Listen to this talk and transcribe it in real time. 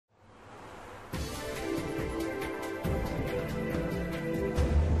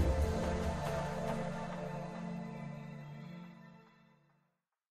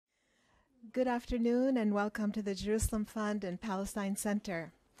Good afternoon and welcome to the Jerusalem Fund and Palestine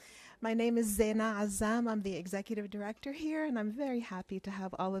Center. My name is Zaina Azam. I'm the executive director here, and I'm very happy to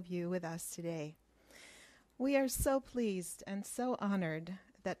have all of you with us today. We are so pleased and so honored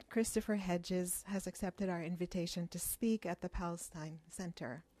that Christopher Hedges has accepted our invitation to speak at the Palestine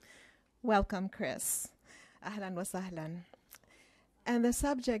Center. Welcome, Chris. Ahlan wa sahlan. And the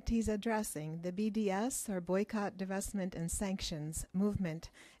subject he's addressing, the BDS, or Boycott, Divestment, and Sanctions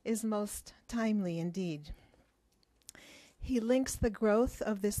Movement, is most timely indeed. He links the growth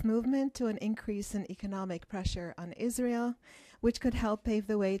of this movement to an increase in economic pressure on Israel, which could help pave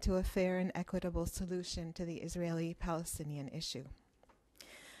the way to a fair and equitable solution to the Israeli-Palestinian issue.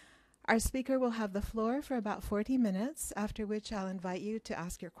 Our speaker will have the floor for about 40 minutes, after which I'll invite you to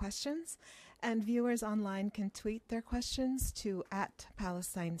ask your questions, and viewers online can tweet their questions to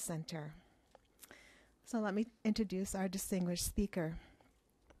 @Palestine Center. So let me introduce our distinguished speaker.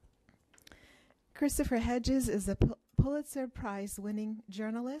 Christopher Hedges is a Pulitzer Prize-winning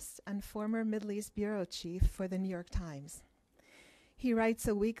journalist and former Middle East bureau chief for the New York Times. He writes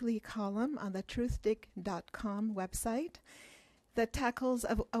a weekly column on the truthdig.com website that tackles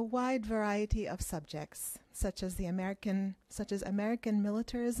a wide variety of subjects, such as American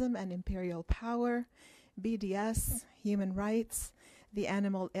militarism and imperial power, BDS, human rights, the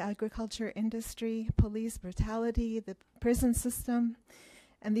animal agriculture industry, police brutality, the prison system,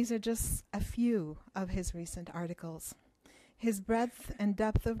 and these are just a few of his recent articles. His breadth and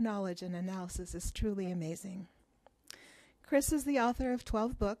depth of knowledge and analysis is truly amazing. Chris is the author of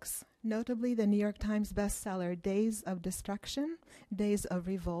 12 books, notably the New York Times bestseller Days of Destruction, Days of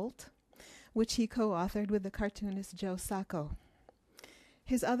Revolt, which he co-authored with the cartoonist Joe Sacco.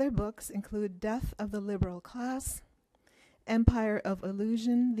 His other books include Death of the Liberal Class, Empire of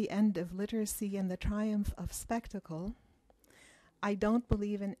Illusion, The End of Literacy and the Triumph of Spectacle, I Don't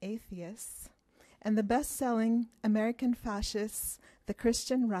Believe in Atheists, and the best-selling American Fascists, The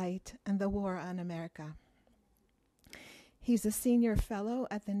Christian Right, and the War on America. He's a senior fellow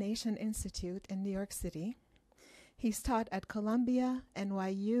at the Nation Institute in New York City. He's taught at Columbia,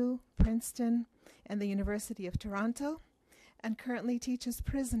 NYU, Princeton, and the University of Toronto, and currently teaches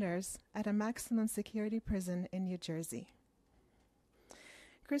prisoners at a maximum security prison in New Jersey.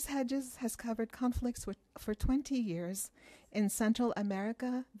 Chris Hedges has covered conflicts for 20 years in Central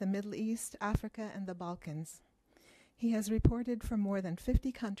America, the Middle East, Africa, and the Balkans. He has reported from more than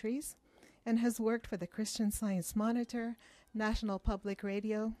 50 countries and has worked for the Christian Science Monitor, National Public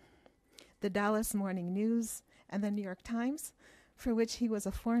Radio, the Dallas Morning News, and the New York Times, for which he was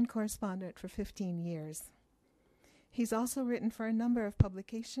a foreign correspondent for 15 years. He's also written for a number of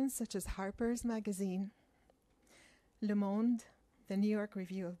publications such as Harper's Magazine, Le Monde, the New York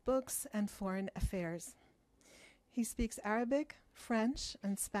Review of Books, and Foreign Affairs. He speaks Arabic, French,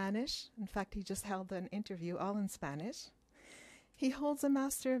 and Spanish. In fact, he just held an interview all in Spanish. He holds a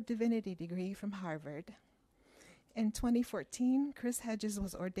Master of Divinity degree from Harvard. In 2014, Chris Hedges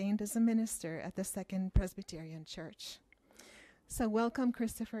was ordained as a minister at the Second Presbyterian Church. So welcome,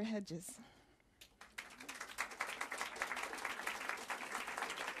 Christopher Hedges.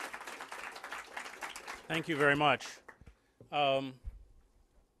 Thank you very much. The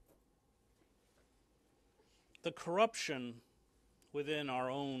corruption within our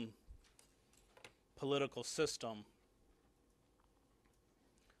own political system,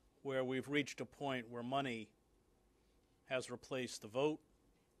 where we've reached a point where money has replaced the vote,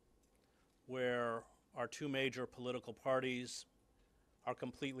 where our two major political parties are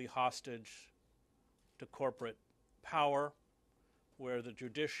completely hostage to corporate power, where the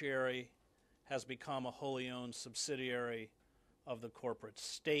judiciary has become a wholly owned subsidiary of the corporate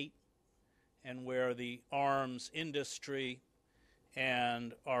state, and where the arms industry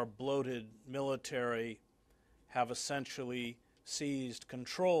and our bloated military have essentially seized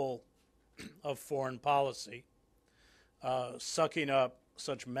control of foreign policy, sucking up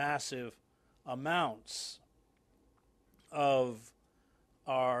such massive amounts of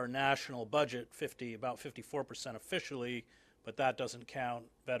our national budget, about 54% officially, but that doesn't count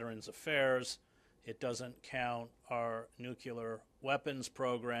Veterans Affairs, it doesn't count our nuclear weapons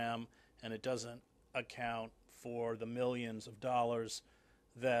program, and it doesn't account for the millions of dollars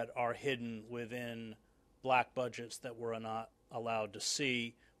that are hidden within black budgets that we're not allowed to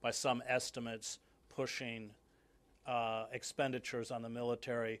see, by some estimates pushing expenditures on the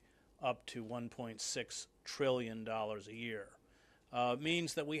military up to $1.6 trillion a year.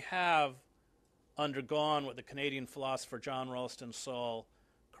 Means that we have undergone what the Canadian philosopher John Ralston Saul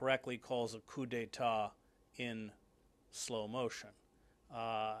correctly calls a coup d'etat in slow motion.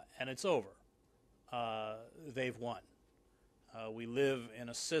 And it's over. They've won. We live in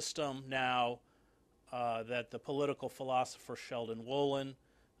a system now that the political philosopher Sheldon Wolin,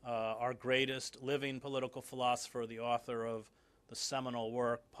 our greatest living political philosopher, the author of the seminal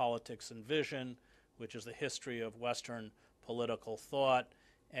work Politics and Vision, which is the history of Western political thought,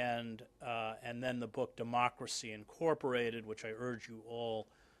 and then the book Democracy Incorporated, which I urge you all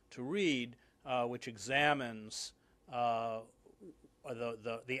to read, which examines the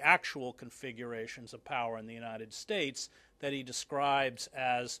actual configurations of power in the United States that he describes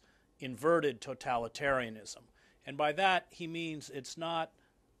as inverted totalitarianism. And by that he means it's not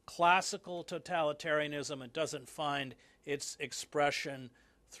classical totalitarianism. It doesn't find its expression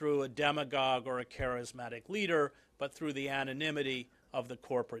through a demagogue or a charismatic leader, but through the anonymity of the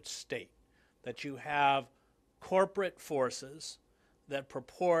corporate state. That you have corporate forces that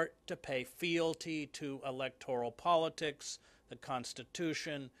purport to pay fealty to electoral politics, the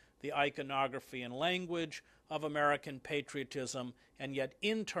Constitution, the iconography and language of American patriotism, and yet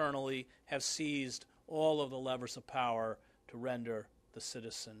internally have seized all of the levers of power to render the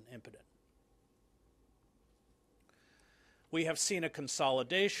citizen impotent. We have seen a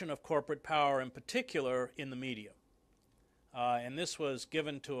consolidation of corporate power, in particular in the media. And this was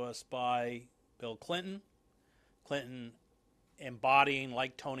given to us by Bill Clinton. Clinton embodying,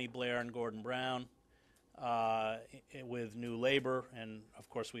 like Tony Blair and Gordon Brown, with New Labour. And, of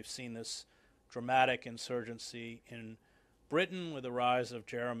course, we've seen this dramatic insurgency in Britain with the rise of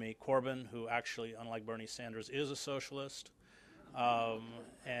Jeremy Corbyn, who actually, unlike Bernie Sanders, is a socialist.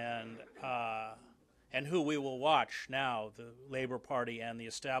 And who we will watch now, the Labour Party and the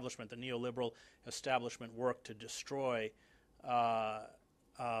establishment, the neoliberal establishment, work to destroy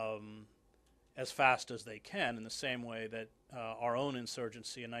as fast as they can, in the same way that our own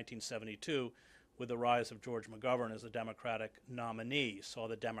insurgency in 1972, with the rise of George McGovern as the Democratic nominee, saw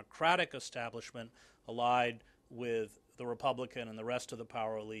the Democratic establishment allied with the Republican and the rest of the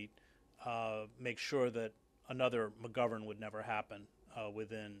power elite make sure that another McGovern would never happen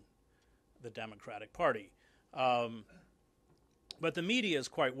within the Democratic Party. But the media is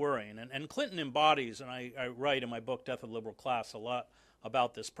quite worrying, and Clinton embodies, and I write in my book Death of the Liberal Class a lot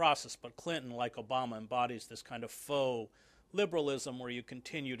about this process, but Clinton, like Obama, embodies this kind of faux liberalism where you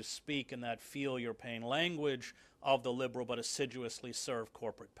continue to speak in that feel-your-pain language of the liberal but assiduously serve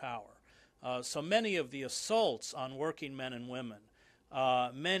corporate power. So many of the assaults on working men and women,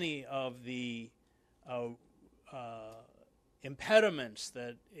 many of the impediments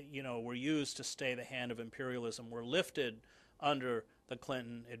that were used to stay the hand of imperialism were lifted under the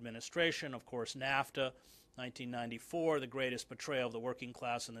Clinton administration. Of course, NAFTA, 1994, the greatest betrayal of the working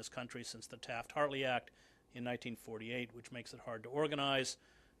class in this country since the Taft-Hartley Act in 1948, which makes it hard to organize.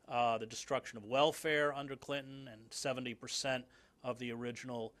 The destruction of welfare under Clinton, and 70% of the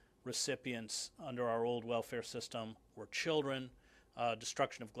original recipients under our old welfare system were children.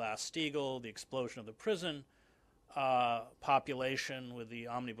 Destruction of Glass-Steagall, the explosion of the prison population with the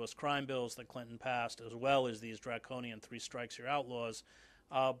omnibus crime bills that Clinton passed, as well as these draconian three strikes you're out laws.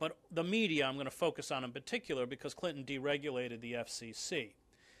 But the media I'm going to focus on in particular because Clinton deregulated the FCC.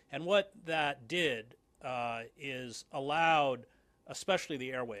 And what that did is allowed, especially the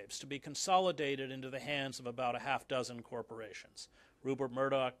airwaves, to be consolidated into the hands of about a half dozen corporations. Rupert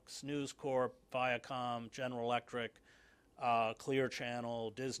Murdoch's News Corp, Viacom, General Electric, Clear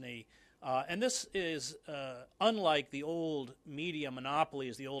Channel, Disney. And this is unlike the old media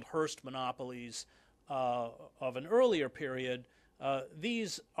monopolies, the old Hearst monopolies of an earlier period.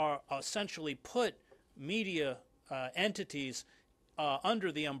 These are essentially put media entities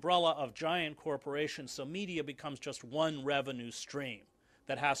under the umbrella of giant corporations, so media becomes just one revenue stream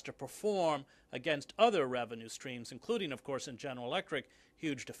that has to perform against other revenue streams, including, of course, in General Electric,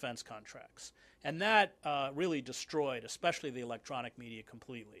 huge defense contracts. And that really destroyed, especially the electronic media,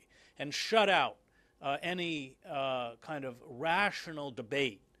 completely, and shut out any kind of rational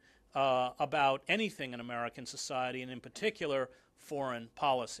debate about anything in American society, and in particular, foreign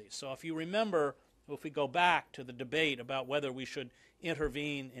policy. So if you remember, if we go back to the debate about whether we should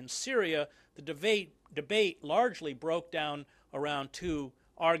intervene in Syria, the debate largely broke down around two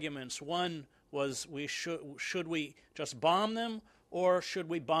arguments. One was should we just bomb them, or should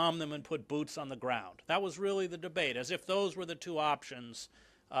we bomb them and put boots on the ground? That was really the debate, as if those were the two options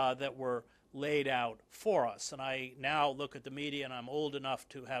that were laid out for us. And I now look at the media, and I'm old enough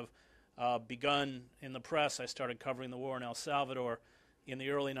to have begun in the press. I started covering the war in El Salvador in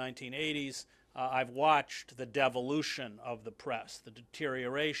the early 1980s. I've watched the devolution of the press, the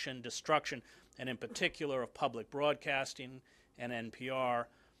deterioration, destruction, and in particular of public broadcasting and NPR.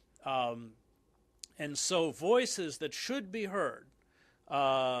 And so voices that should be heard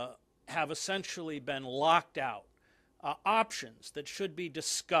have essentially been locked out options that should be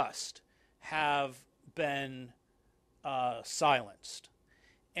discussed have been silenced.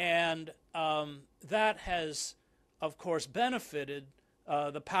 And that has, of course, benefited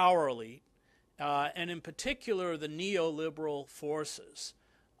the power elite, and in particular the neoliberal forces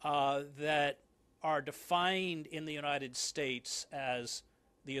that are defined in the United States as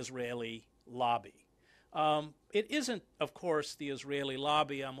the Israeli lobby. It isn't, of course, the Israeli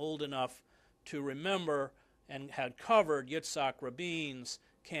lobby. I'm old enough to remember and had covered Yitzhak Rabin's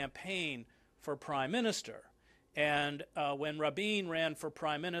campaign for prime minister. And when Rabin ran for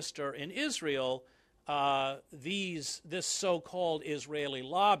prime minister in Israel, this so-called Israeli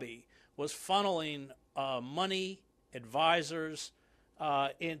lobby was funneling money, advisors,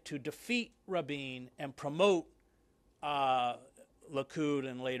 to defeat Rabin and promote Likud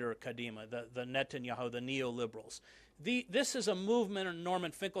and later Kadima, the Netanyahu, the neoliberals. This is a movement, and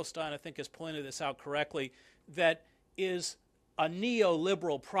Norman Finkelstein, I think, has pointed this out correctly, that is a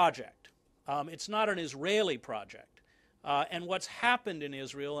neoliberal project. It's not an Israeli project. And what's happened in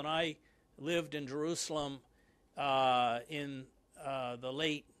Israel, and I lived in Jerusalem in the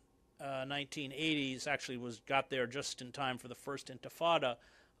late 1980s, actually got there just in time for the first Intifada,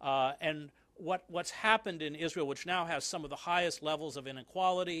 and what's happened in Israel, which now has some of the highest levels of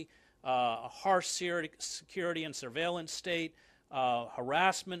inequality, a harsh security and surveillance state,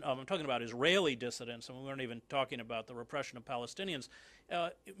 harassment. I'm talking about Israeli dissidents, and we weren't even talking about the repression of Palestinians.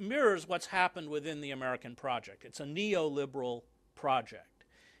 It mirrors what's happened within the American project. It's a neoliberal project.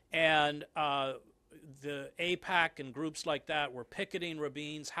 And the AIPAC and groups like that were picketing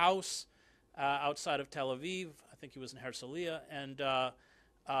Rabin's house outside of Tel Aviv. I think he was in Herzliya, and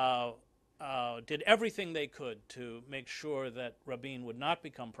did everything they could to make sure that Rabin would not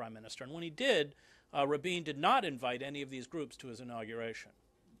become prime minister. And when he did, Rabin did not invite any of these groups to his inauguration.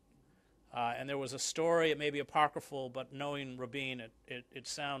 And there was a story, it may be apocryphal, but knowing Rabin, it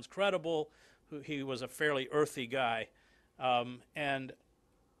sounds credible. He was a fairly earthy guy. And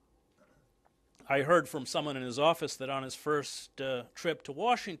I heard from someone in his office that on his first trip to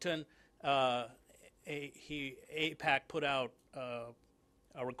Washington, AIPAC put out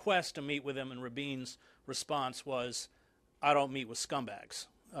a request to meet with him, and Rabin's response was, "I don't meet with scumbags,"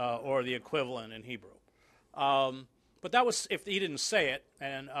 or the equivalent in Hebrew. But that was, if he didn't say it,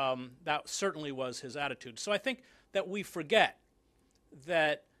 and that certainly was his attitude. So I think that we forget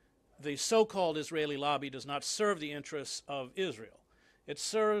that the so-called Israeli lobby does not serve the interests of Israel. It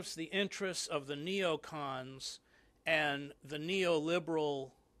serves the interests of the neocons and the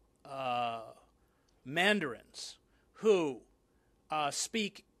neoliberal mandarins who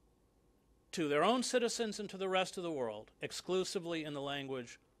speak to their own citizens and to the rest of the world exclusively in the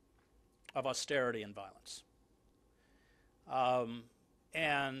language of austerity and violence.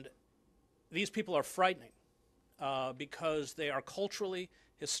 And these people are frightening because they are culturally,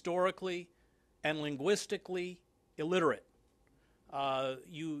 historically, and linguistically illiterate.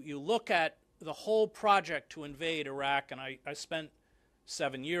 You look at the whole project to invade Iraq, and I spent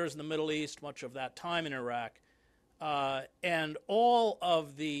 7 years in the Middle East, much of that time in Iraq, and all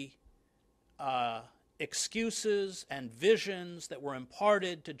of the excuses and visions that were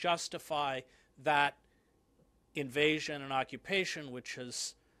imparted to justify that invasion and occupation, which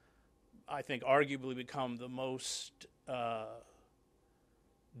has, I think, arguably become the most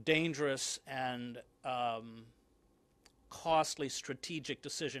dangerous and costly strategic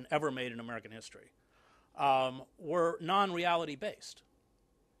decision ever made in American history, were non-reality based.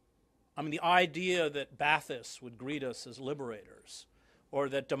 I mean, the idea that Ba'athist would greet us as liberators, or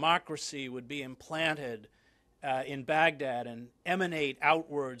that democracy would be implanted in Baghdad and emanate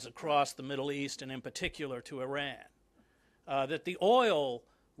outwards across the Middle East and in particular to Iran, that the oil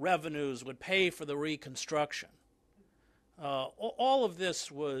revenues would pay for the reconstruction. All of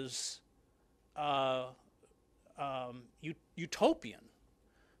this was utopian,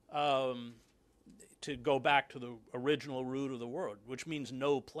 to go back to the original root of the word, which means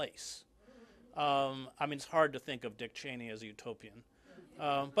no place. I mean, it's hard to think of Dick Cheney as a utopian.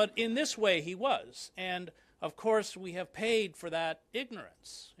 But in this way, he was. And, of course, we have paid for that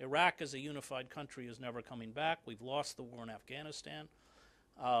ignorance. Iraq as a unified country is never coming back. We've lost the war in Afghanistan.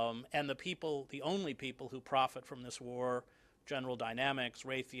 And the people, the only people who profit from this war, General Dynamics,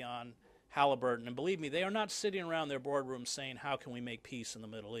 Raytheon, Halliburton, and believe me, they are not sitting around their boardrooms saying, how can we make peace in the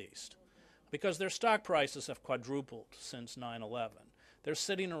Middle East? Because their stock prices have quadrupled since 9/11. They're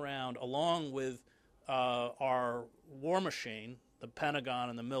sitting around, along with our war machine, the Pentagon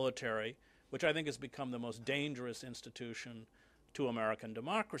and the military, which I think has become the most dangerous institution to American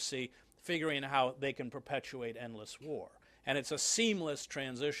democracy, figuring out how they can perpetuate endless war. And it's a seamless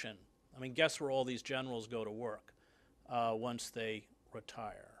transition. I mean, guess where all these generals go to work? once they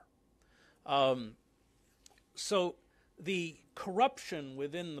retire. So the corruption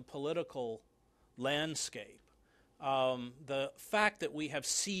within the political landscape, the fact that we have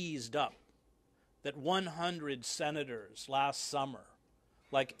seized up that 100 senators last summer,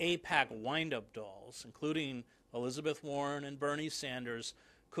 like AIPAC wind-up dolls, including Elizabeth Warren and Bernie Sanders,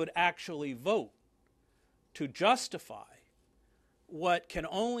 could actually vote to justify what can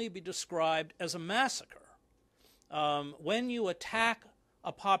only be described as a massacre. When you attack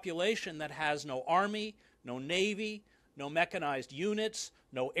a population that has no army, no navy, no mechanized units,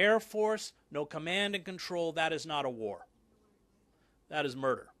 no air force, no command and control, that is not a war. That is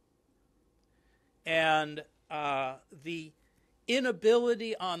murder. And the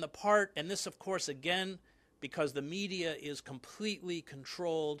inability on the part, and this of course again because the media is completely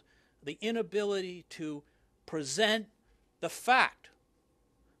controlled, the inability to present the fact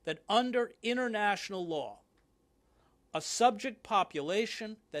that under international law, a subject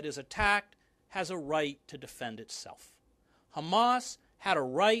population that is attacked has a right to defend itself. Hamas had a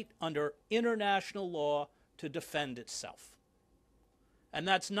right under international law to defend itself. And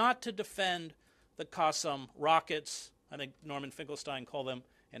that's not to defend the Qassam rockets. I think Norman Finkelstein called them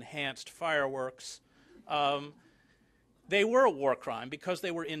enhanced fireworks. They were a war crime because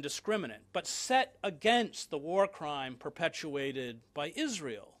they were indiscriminate, but set against the war crime perpetuated by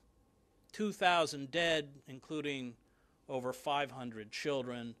Israel. 2,000 dead, including over 500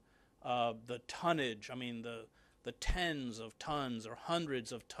 children. The tonnage, I mean the tens of tons or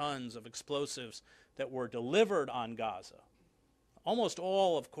hundreds of tons of explosives that were delivered on Gaza. Almost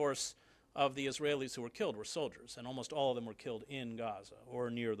all, of course, of the Israelis who were killed were soldiers, and almost all of them were killed in Gaza or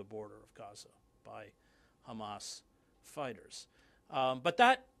near the border of Gaza by Hamas fighters. But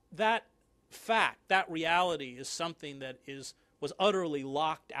that fact, that reality is something that was utterly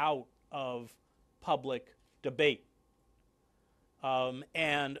locked out of public debate.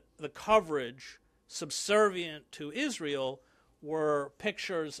 And the coverage subservient to Israel were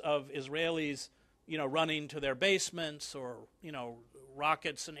pictures of Israelis, running to their basements or,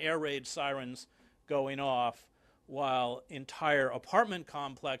 rockets and air raid sirens going off while entire apartment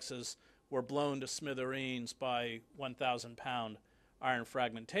complexes were blown to smithereens by 1,000-pound iron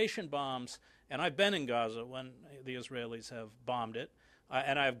fragmentation bombs. And I've been in Gaza when the Israelis have bombed it.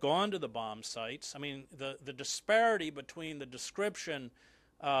 And I've gone to the bomb sites. I mean, the disparity between the description,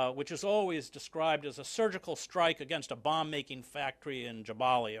 which is always described as a surgical strike against a bomb-making factory in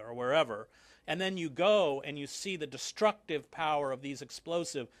Jabalia or wherever, and then you go and you see the destructive power of these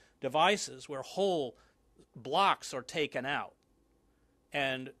explosive devices where whole blocks are taken out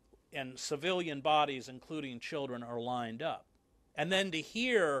and civilian bodies, including children, are lined up. And then to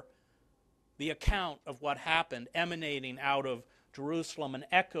hear the account of what happened emanating out of Jerusalem and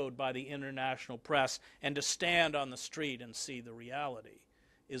echoed by the international press, and to stand on the street and see the reality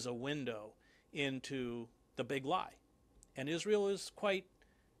is a window into the big lie. And Israel is quite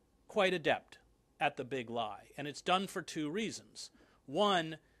adept at the big lie. And it's done for two reasons.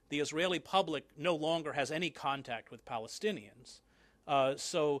 One, the Israeli public no longer has any contact with Palestinians,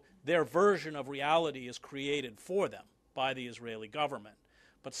 so their version of reality is created for them by the Israeli government.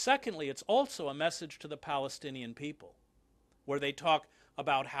 But secondly, it's also a message to the Palestinian people, where they talk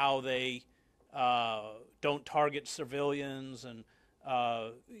about how they don't target civilians and,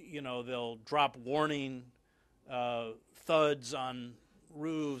 they'll drop warning thuds on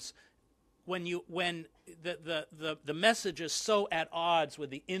roofs. When the message is so at odds with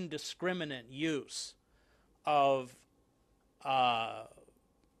the indiscriminate use of high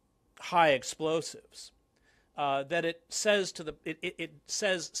explosives that it says to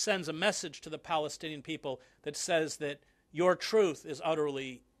sends a message to the Palestinian people that says that your truth is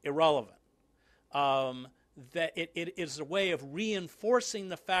utterly irrelevant. That it is a way of reinforcing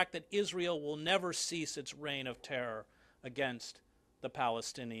the fact that Israel will never cease its reign of terror against the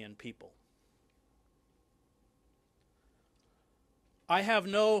Palestinian people. I have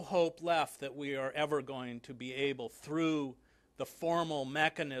no hope left that we are ever going to be able, through the formal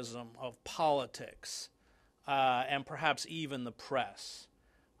mechanism of politics and perhaps even the press,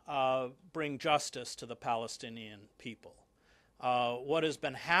 bring justice to the Palestinian people. What has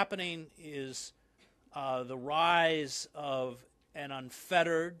been happening is the rise of an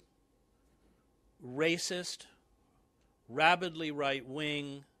unfettered, racist, rabidly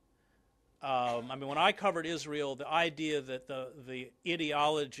right-wing. When I covered Israel, the idea that the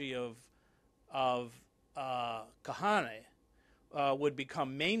ideology of Kahane would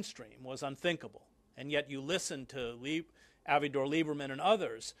become mainstream was unthinkable. And yet you listen to Avigdor Lieberman and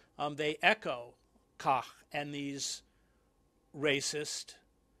others, they echo Kach and these racist,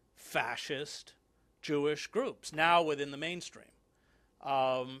 fascist, Jewish groups, now within the mainstream.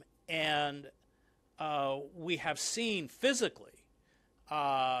 We have seen physically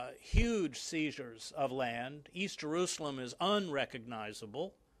huge seizures of land. East Jerusalem is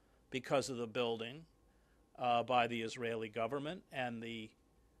unrecognizable because of the building by the Israeli government and the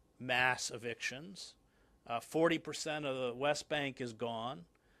mass evictions. 40% of the West Bank is gone.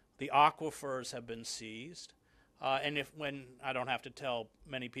 The aquifers have been seized. When I don't have to tell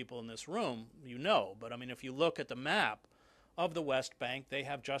many people in this room, you know, but I mean, if you look at the map of the West Bank, they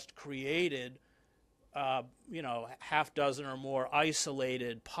have just created, half dozen or more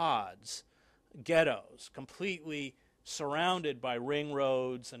isolated pods, ghettos, completely surrounded by ring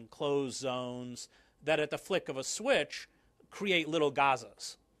roads and closed zones that at the flick of a switch create little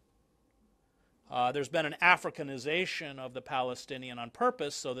Gazas. There's been an Africanization of the Palestinian on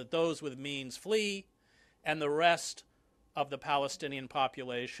purpose so that those with means flee and the rest of the Palestinian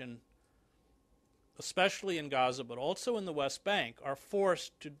population, especially in Gaza but also in the West Bank, are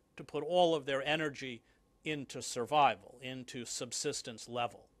forced to put all of their energy into survival, into subsistence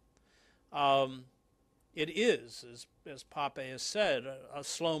level. It is, as Pape has said, a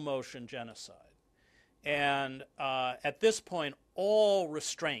slow-motion genocide. And at this point, all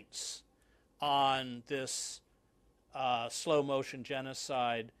restraints on this slow-motion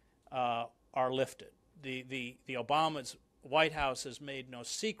genocide are lifted. The Obama's White House has made no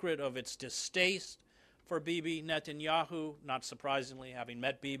secret of its distaste for Bibi Netanyahu. Not surprisingly, having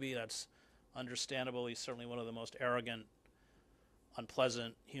met Bibi, that's understandable. He's certainly one of the most arrogant,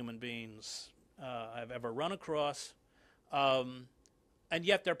 unpleasant human beings I've ever run across. And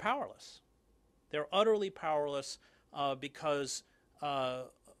yet they're powerless. They're utterly powerless because the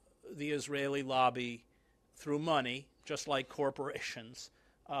Israeli lobby, through money, just like corporations,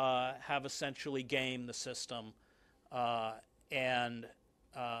 have essentially gamed the system and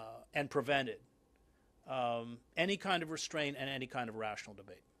prevented any kind of restraint and any kind of rational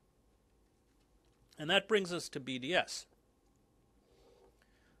debate. And that brings us to BDS.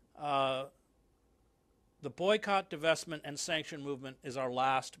 The boycott, divestment, and sanction movement is our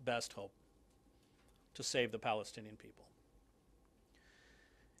last best hope to save the Palestinian people.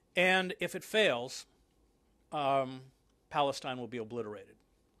 And if it fails, Palestine will be obliterated.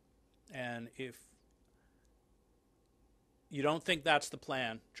 And if you don't think that's the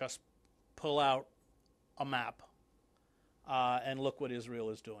plan, just pull out a map and look what Israel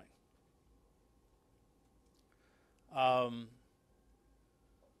is doing.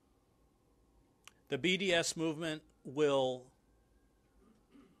 The BDS movement will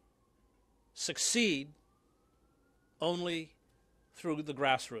succeed only through the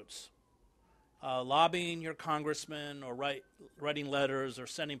grassroots. Lobbying your congressman or writing letters or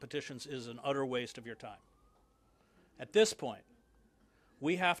sending petitions is an utter waste of your time. At this point,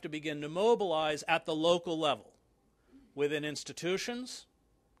 we have to begin to mobilize at the local level within institutions.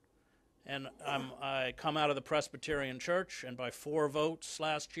 And I come out of the Presbyterian Church, and by 4 votes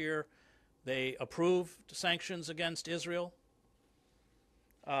last year, they approved sanctions against Israel.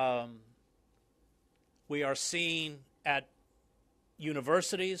 We are seeing at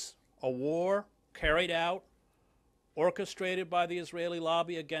universities a war carried out, orchestrated by the Israeli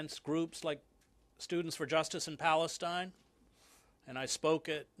lobby against groups like Students for Justice in Palestine. And I spoke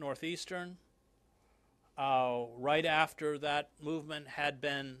at Northeastern right after that movement had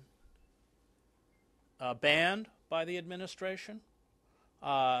been banned by the administration.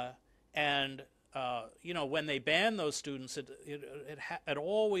 When they ban those students, it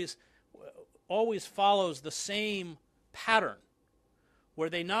always follows the same pattern, where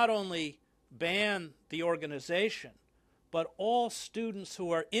they not only ban the organization, but all students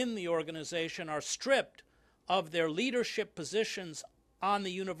who are in the organization are stripped of their leadership positions on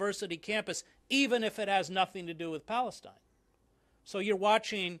the university campus, even if it has nothing to do with Palestine. So you're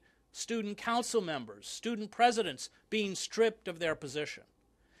watching student council members, student presidents being stripped of their position.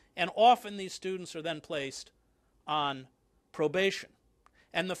 And often these students are then placed on probation.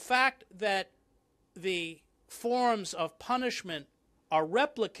 And the fact that the forms of punishment are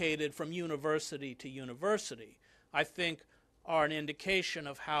replicated from university to university, I think, are an indication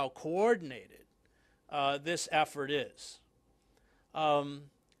of how coordinated this effort is.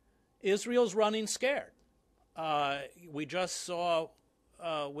 Israel's running scared. We just saw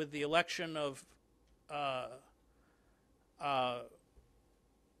with the election of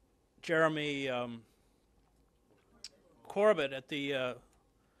Jeremy Corbett at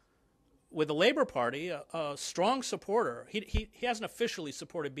with the Labor Party, a strong supporter. He hasn't officially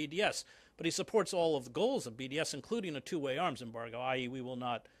supported BDS, but he supports all of the goals of BDS, including a two-way arms embargo, i.e. we will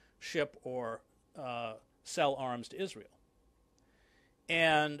not ship or sell arms to Israel.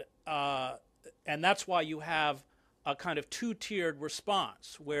 And that's why you have a kind of two-tiered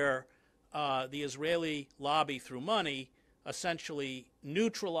response where the Israeli lobby through money essentially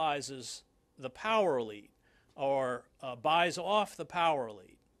neutralizes the power elite or buys off the power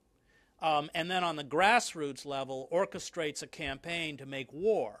elite. And then on the grassroots level orchestrates a campaign to make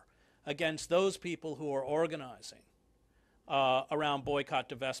war against those people who are organizing around boycott,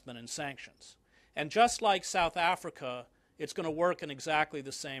 divestment, and sanctions. And just like South Africa, it's going to work in exactly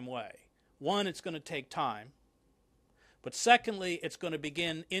the same way. One, it's going to take time. But secondly, it's going to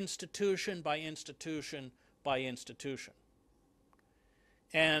begin institution by institution by institution.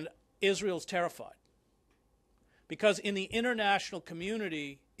 And Israel's terrified. Because in the international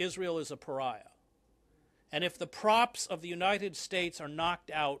community, Israel is a pariah. And if the props of the United States are knocked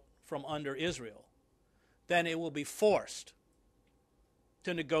out from under Israel, then it will be forced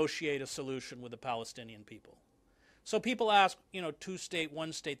to negotiate a solution with the Palestinian people. So people ask, two-state,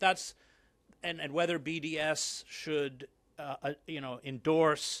 one-state, that's, and whether BDS should,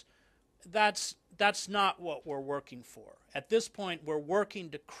 endorse, that's not what we're working for. At this point, we're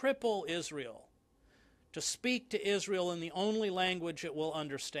working to cripple Israel, to speak to Israel in the only language it will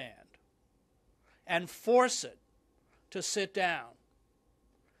understand, and force it to sit down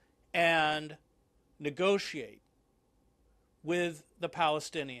and negotiate with the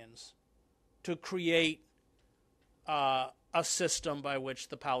Palestinians to create a system by which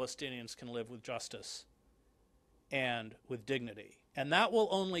the Palestinians can live with justice and with dignity. And that will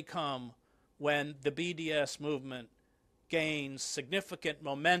only come when the BDS movement gains significant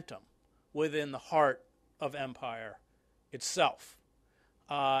momentum within the heart of empire itself.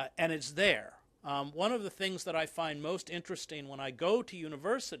 And it's there. One of the things that I find most interesting when I go to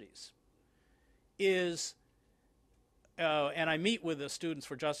universities is, and I meet with the Students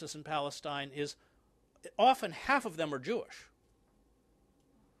for Justice in Palestine, is often half of them are Jewish.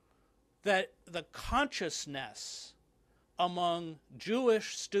 That the consciousness among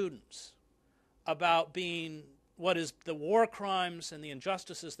Jewish students about being what is the war crimes and the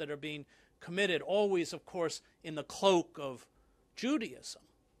injustices that are being committed, always, of course, in the cloak of Judaism,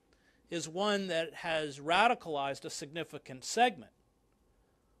 is one that has radicalized a significant segment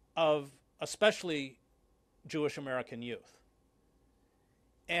of especially Jewish American youth.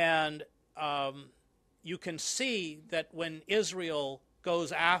 And you can see that when Israel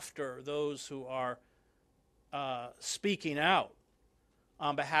goes after those who are speaking out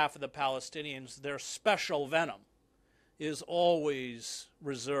on behalf of the Palestinians, their special venom is always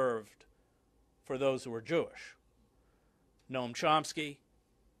reserved for those who are Jewish. Noam Chomsky,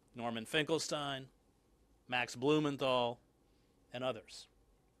 Norman Finkelstein, Max Blumenthal, and others.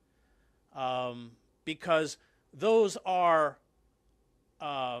 Because those are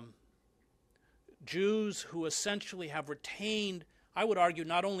Jews who essentially have retained, I would argue,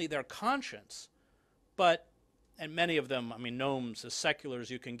 not only their conscience, but, and many of them, I mean, Noam's as secular as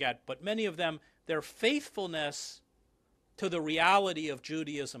you can get, but many of them, their faithfulness to the reality of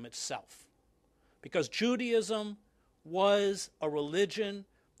Judaism itself. Because Judaism was a religion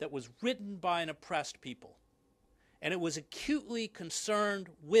that was written by an oppressed people. And it was acutely concerned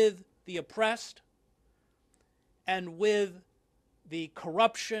with the oppressed and with the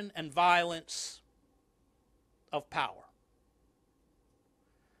corruption and violence of power.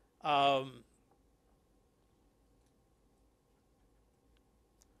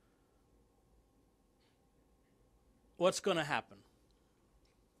 What's going to happen?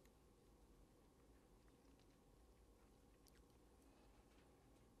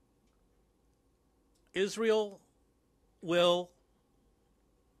 Israel will,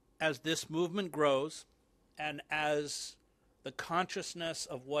 as this movement grows and as the consciousness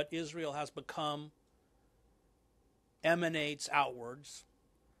of what Israel has become emanates outwards,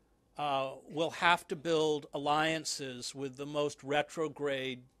 will have to build alliances with the most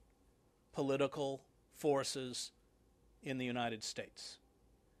retrograde political forces in the United States.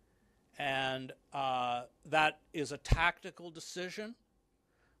 And that is a tactical decision.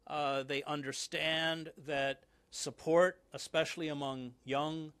 They understand that support, especially among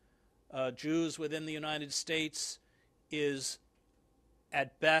young Jews within the United States, is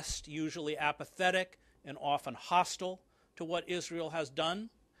at best usually apathetic and often hostile to what Israel has done.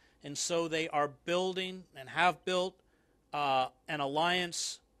 And so they are building and have built an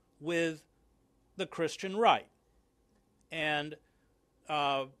alliance with the Christian right. And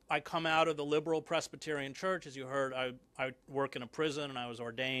I come out of the liberal Presbyterian Church. As you heard, I work in a prison, and I was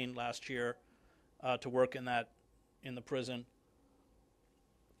ordained last year to work in the prison.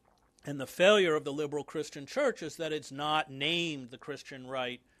 And the failure of the liberal Christian Church is that it's not named the Christian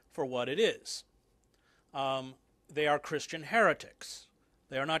right for what it is. They are Christian heretics.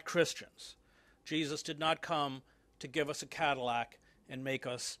 They are not Christians. Jesus did not come to give us a Cadillac and make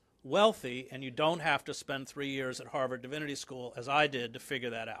us wealthy, and you don't have to spend 3 years at Harvard Divinity School, as I did, to figure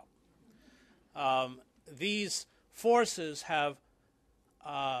that out. These forces have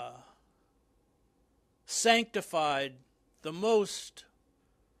sanctified the most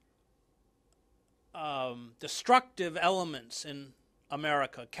destructive elements in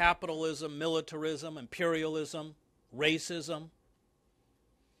America: capitalism, militarism, imperialism, racism,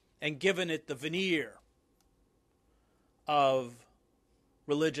 and given it the veneer of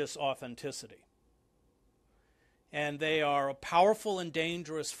religious authenticity. And they are a powerful and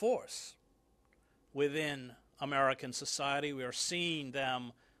dangerous force within American society. We are seeing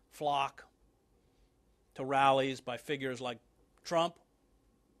them flock to rallies by figures like Trump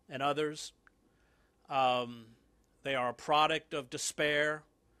and others. They are a product of despair,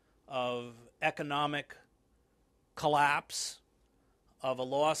 of economic collapse, of a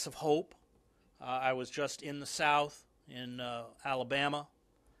loss of hope. I was just in the South, in Alabama,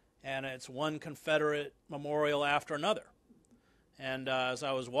 and it's one Confederate memorial after another. And as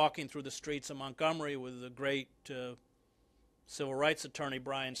I was walking through the streets of Montgomery with the great civil rights attorney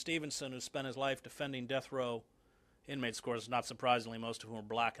Brian Stevenson, who spent his life defending death row inmates, of course, not surprisingly, most of whom are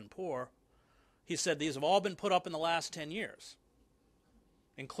black and poor, he said these have all been put up in the last 10 years,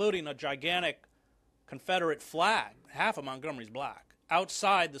 including a gigantic Confederate flag, half of Montgomery's black,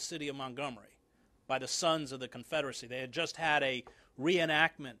 outside the city of Montgomery by the Sons of the Confederacy. They had just had a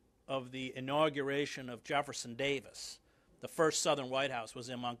reenactment of the inauguration of Jefferson Davis. The first Southern White House was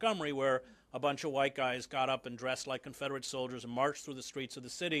in Montgomery, where a bunch of white guys got up and dressed like Confederate soldiers and marched through the streets of the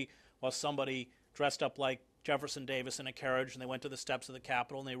city while somebody dressed up like Jefferson Davis in a carriage, and they went to the steps of the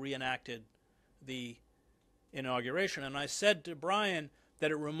Capitol and they reenacted the inauguration. And I said to Brian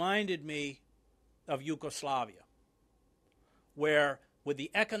that it reminded me of Yugoslavia, where with the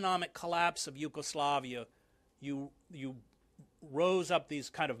economic collapse of Yugoslavia, you rose up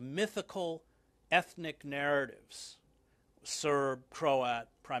these kind of mythical ethnic narratives, Serb, Croat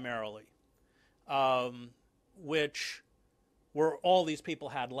primarily, which were all these people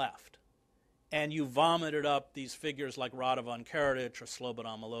had left. And you vomited up these figures like Radovan Karadzic or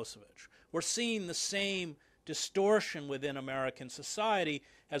Slobodan Milosevic. We're seeing the same distortion within American society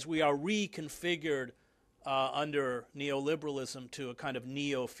as we are reconfigured under neoliberalism to a kind of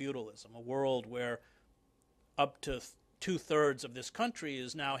neo-feudalism, a world where up to two-thirds of this country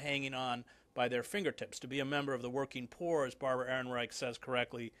is now hanging on by their fingertips. To be a member of the working poor, as Barbara Ehrenreich says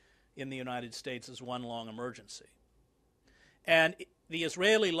correctly, in the United States is one long emergency. And the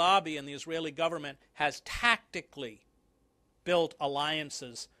Israeli lobby and the Israeli government has tactically built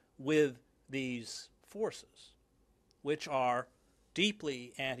alliances with these forces, which are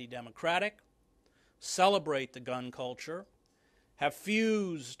deeply anti-democratic, celebrate the gun culture, have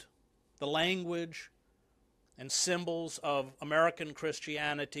fused the language and symbols of American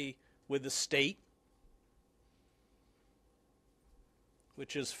Christianity with the state,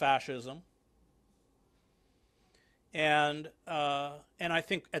 which is fascism. And I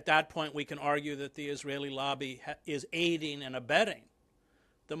think at that point we can argue that the Israeli lobby is aiding and abetting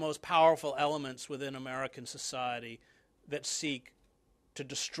the most powerful elements within American society that seek to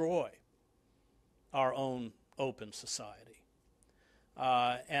destroy our own open society.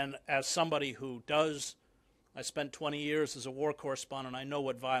 And as somebody who does, I spent 20 years as a war correspondent, I know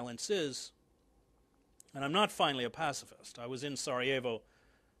what violence is, and I'm not finally a pacifist. I was in Sarajevo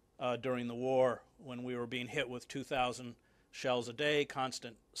during the war when we were being hit with 2,000 shells a day,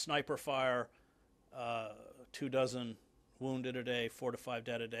 constant sniper fire, 24 wounded a day, 4 to 5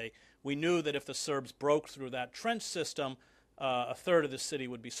 dead a day. We knew that if the Serbs broke through that trench system, a third of the city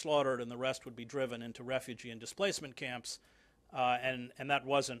would be slaughtered and the rest would be driven into refugee and displacement camps. And that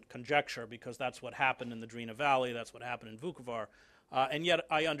wasn't conjecture, because that's what happened in the Drina Valley, that's what happened in Vukovar. And yet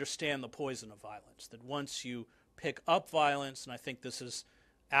I understand the poison of violence, that once you pick up violence, and I think this is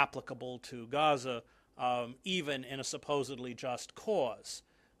applicable to Gaza, even in a supposedly just cause,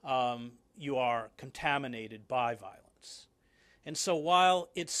 you are contaminated by violence. And so while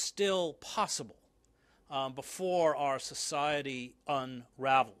it's still possible before our society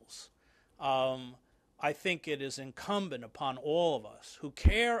unravels, I think it is incumbent upon all of us who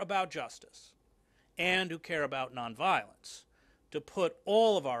care about justice and who care about nonviolence to put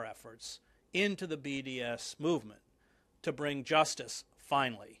all of our efforts into the BDS movement to bring justice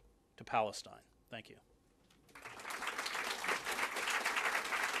finally to Palestine. Thank you.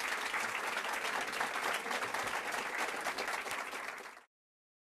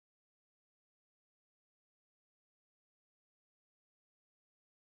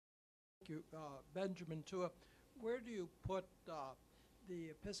 Thank you, Benjamin Tua. Where do you put the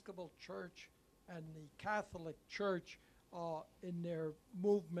Episcopal Church and the Catholic Church in their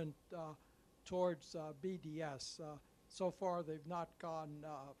movement towards BDS. So far, they've not gone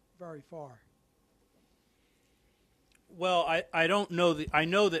very far. Well, I don't know. I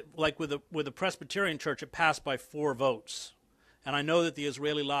know that, like with the Presbyterian Church, it passed by 4 votes. And I know that the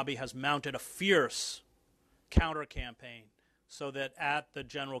Israeli lobby has mounted a fierce counter-campaign so that at the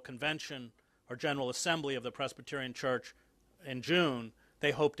General Convention or General Assembly of the Presbyterian Church in June,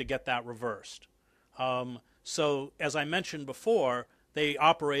 they hope to get that reversed. So, as I mentioned before, they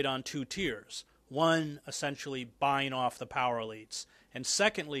operate on 2 tiers. One, essentially buying off the power elites. And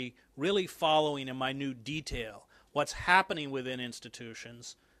secondly, really following in minute detail what's happening within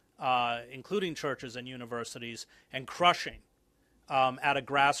institutions, including churches and universities, and crushing at a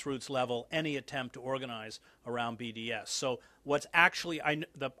grassroots level any attempt to organize around BDS. So what's actually,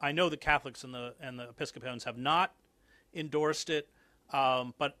 I know the Catholics and the Episcopalians have not endorsed it,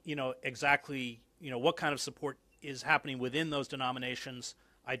 but exactly what kind of support is happening within those denominations,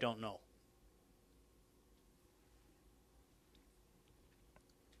 I don't know.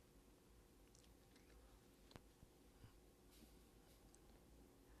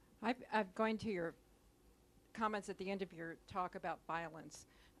 I'm going to your comments at the end of your talk about violence.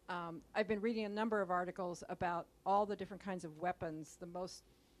 I've been reading a number of articles about all the different kinds of weapons, the most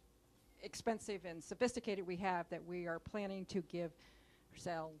expensive and sophisticated we have, that we are planning to give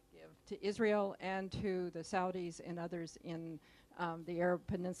to Israel and to the Saudis and others in the Arab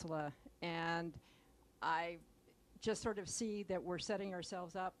Peninsula. And I just sort of see that we're setting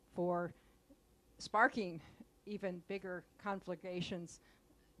ourselves up for sparking even bigger conflagrations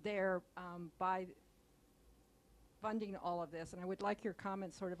there by funding all of this. And I would like your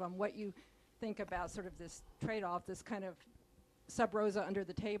comments sort of on what you think about sort of this trade-off, this kind of sub rosa under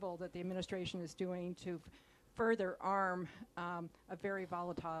the table that the administration is doing to further arm a very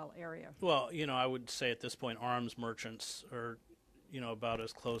volatile area. Well, I would say at this point arms merchants are, about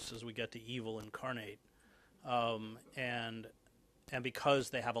as close as we get to evil incarnate. And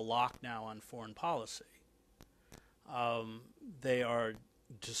because they have a lock now on foreign policy, they are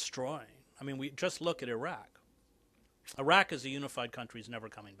destroying. I mean, we just look at Iraq. Iraq as a unified country is never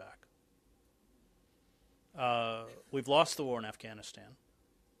coming back. We've lost the war in Afghanistan.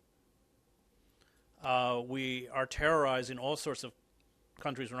 We are terrorizing all sorts of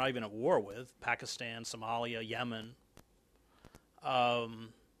countries we're not even at war with, Pakistan, Somalia, Yemen.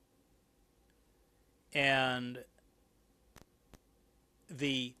 And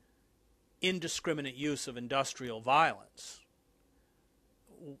the indiscriminate use of industrial violence,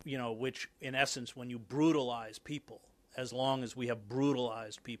 which in essence, when you brutalize people, as long as we have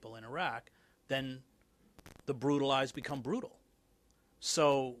brutalized people in Iraq, then the brutalized become brutal.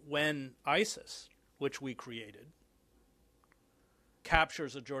 So when ISIS, which we created,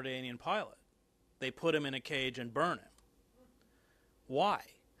 captures a Jordanian pilot, they put him in a cage and burn him. Why?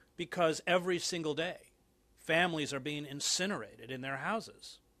 Because every single day, families are being incinerated in their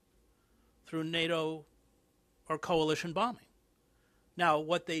houses through NATO or coalition bombing. Now,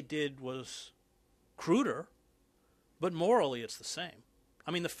 what they did was cruder, but morally it's the same.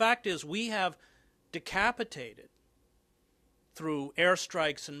 I mean, the fact is we have decapitated through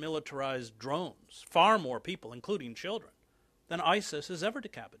airstrikes and militarized drones far more people, including children, than ISIS has ever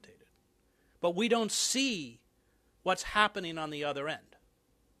decapitated. But we don't see what's happening on the other end.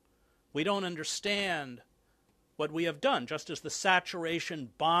 We don't understand what we have done, just as the saturation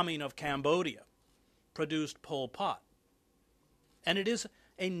bombing of Cambodia produced Pol Pot. And it is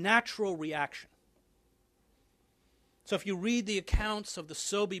a natural reaction. So if you read the accounts of the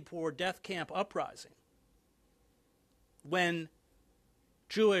Sobibor death camp uprising, when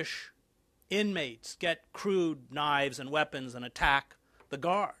Jewish inmates get crude knives and weapons and attack the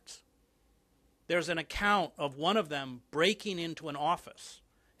guards, there's an account of one of them breaking into an office,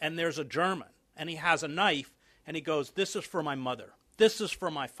 and there's a German, and he has a knife, and he goes, "This is for my mother. This is for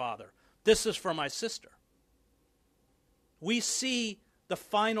my father. This is for my sister." We see the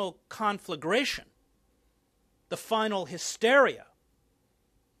final conflagration, the final hysteria,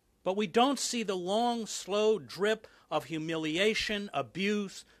 but we don't see the long, slow drip of humiliation,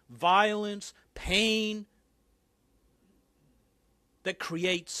 abuse, violence, pain that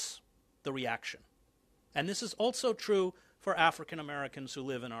creates the reaction. And this is also true for African Americans who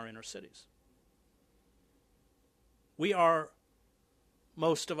live in our inner cities. We are,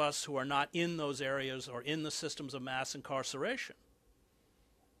 most of us who are not in those areas or in the systems of mass incarceration,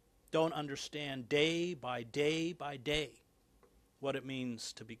 don't understand day by day by day what it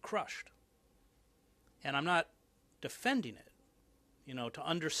means to be crushed. And I'm not defending it. To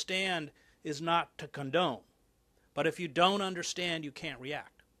understand is not to condone. But if you don't understand, you can't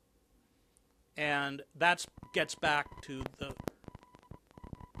react. And that gets back to the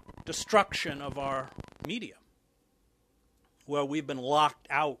destruction of our media, where we've been locked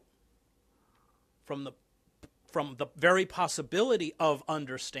out from the very possibility of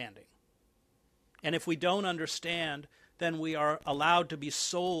understanding. And if we don't understand, then we are allowed to be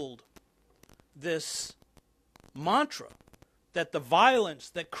sold this mantra that the violence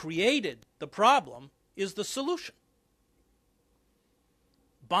that created the problem is the solution.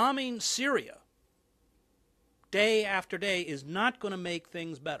 Bombing Syria day after day is not going to make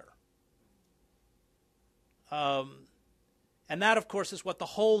things better. And that, of course, is what the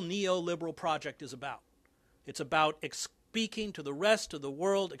whole neoliberal project is about. It's about speaking to the rest of the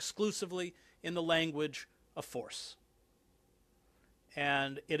world exclusively in the language of force.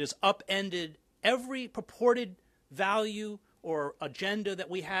 And it has upended every purported value or agenda that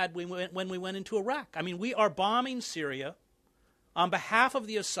we had when we went into Iraq. I mean, we are bombing Syria on behalf of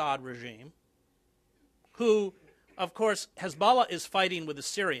the Assad regime, who, of course, Hezbollah is fighting with the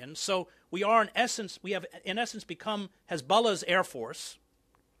Syrians. So we have in essence become Hezbollah's air force.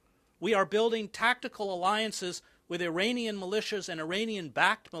 We are building tactical alliances with Iranian militias and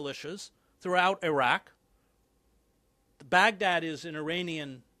Iranian-backed militias throughout Iraq. Baghdad is an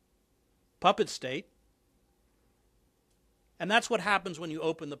Iranian puppet state. And that's what happens when you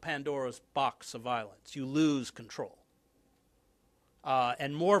open the Pandora's box of violence. You lose control.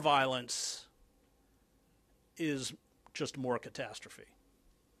 And more violence is just more catastrophe.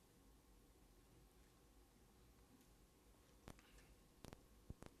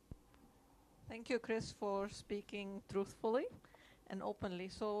 Thank you, Chris, for speaking truthfully and openly.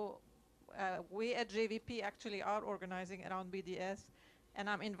 So we at JVP actually are organizing around BDS, and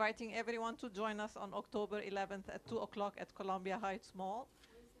I'm inviting everyone to join us on October 11th at 2 o'clock at Columbia Heights Mall.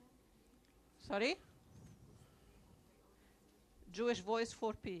 Sorry? Jewish Voice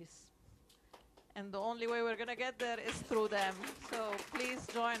for Peace. And the only way we're going to get there is through them. So please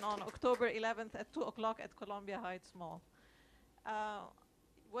join on October 11th at 2 o'clock at Columbia Heights Mall.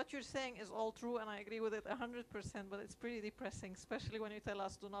 What you're saying is all true, and I agree with it 100%, but it's pretty depressing, especially when you tell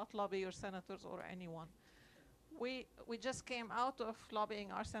us do not lobby your senators or anyone. We just came out of lobbying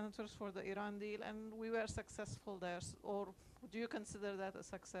our senators for the Iran deal, and we were successful there. Or do you consider that a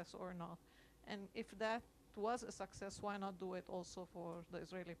success or not? And if that was a success, why not do it also for the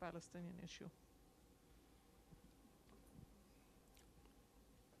Israeli-Palestinian issue?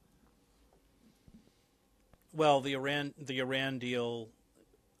 Well, the Iran deal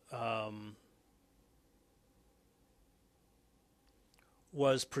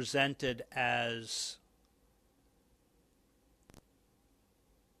was presented as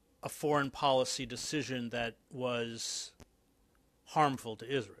a foreign policy decision that was harmful to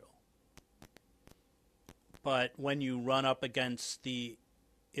Israel. But when you run up against the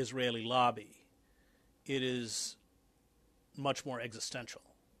Israeli lobby, it is much more existential.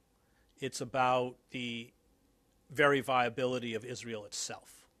 It's about the very viability of Israel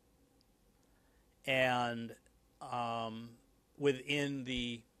itself. And within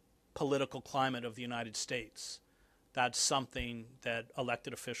the political climate of the United States, that's something that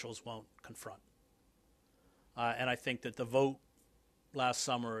elected officials won't confront. And I think that the vote last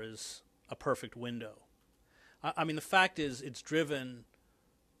summer is a perfect window. I mean, the fact is,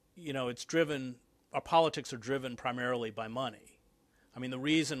 our politics are driven primarily by money. I mean, the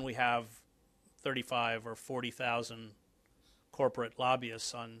reason we have 35 or 40,000 corporate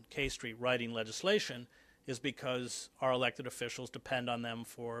lobbyists on K Street writing legislation is because our elected officials depend on them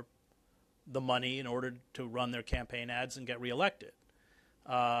for the money in order to run their campaign ads and get reelected.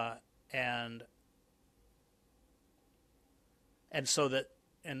 And so that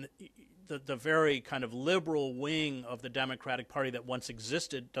the very kind of liberal wing of the Democratic Party that once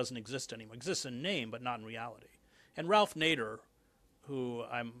existed doesn't exist anymore. It exists in name, but not in reality. And Ralph Nader, who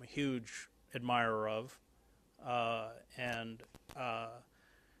I'm a huge admirer of, and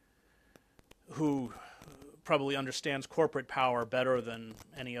who probably understands corporate power better than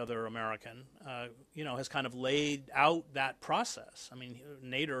any other American, has kind of laid out that process. I mean,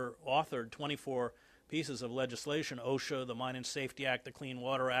 Nader authored 24 pieces of legislation, OSHA, the Mine and Safety Act, the Clean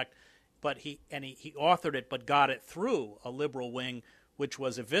Water Act, but he authored it but got it through a liberal wing which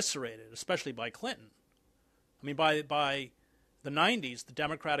was eviscerated, especially by Clinton. I mean, by the 90s, the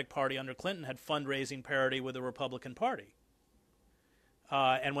Democratic Party under Clinton had fundraising parity with the Republican Party.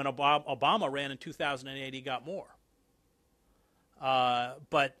 And when Obama ran in 2008, he got more.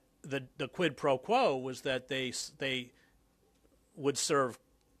 But the quid pro quo was that they would serve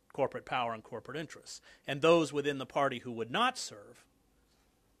corporate power and corporate interests. And those within the party who would not serve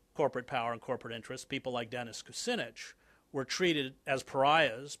corporate power and corporate interests, people like Dennis Kucinich, were treated as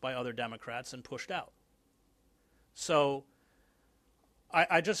pariahs by other Democrats and pushed out. So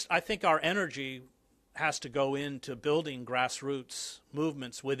I think our energy has to go into building grassroots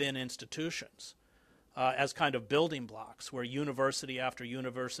movements within institutions as kind of building blocks, where university after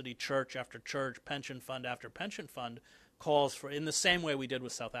university, church after church, pension fund after pension fund calls for, in the same way we did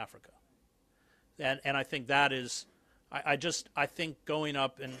with South Africa. And I think that is, I think going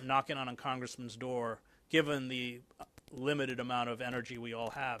up and knocking on a congressman's door, given the limited amount of energy we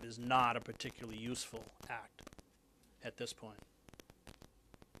all have, is not a particularly useful act at this point.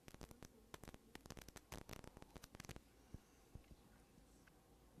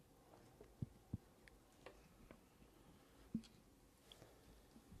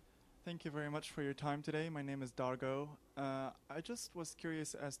 Thank you very much for your time today. My name is Dargo. I just was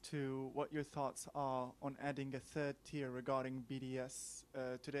curious as to what your thoughts are on adding a third tier regarding BDS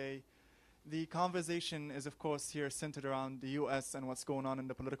today. The conversation is, of course, here centered around the U.S. and what's going on in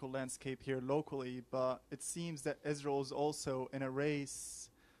the political landscape here locally, but it seems that Israel is also in a race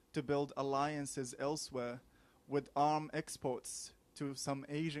to build alliances elsewhere, with arm exports to some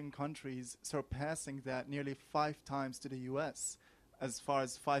Asian countries surpassing that nearly 5 times to the U.S., as far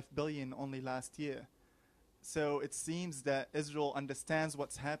as $5 billion only last year. So it seems that Israel understands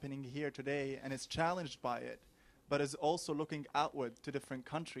what's happening here today and is challenged by it, but is also looking outward to different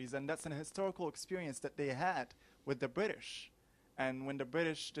countries. And that's an historical experience that they had with the British. And when the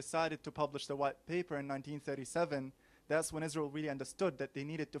British decided to publish the white paper in 1937, that's when Israel really understood that they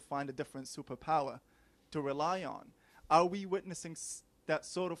needed to find a different superpower to rely on. Are we witnessing that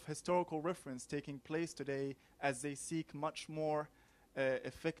sort of historical reference taking place today as they seek much more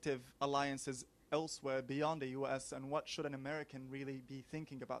effective alliances elsewhere beyond the U.S., and what should an American really be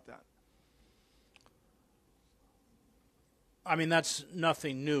thinking about that? I mean, that's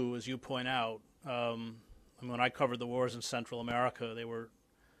nothing new, as you point out. When I covered the wars in Central America, they were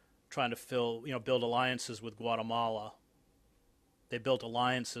trying to build alliances with Guatemala. They built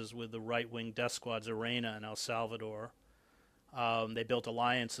alliances with the right-wing death squads Arena in El Salvador. They built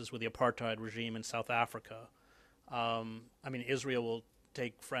alliances with the apartheid regime in South Africa. Israel will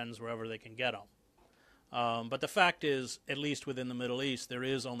take friends wherever they can get them. But the fact is, at least within the Middle East, there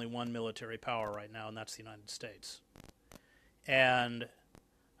is only one military power right now, and that's the United States. And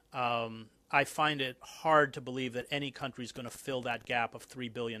I find it hard to believe that any country is going to fill that gap of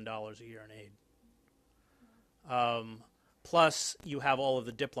 $3 billion a year in aid. Plus, you have all of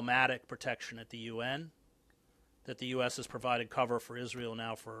the diplomatic protection at the UN, that the U.S. has provided cover for Israel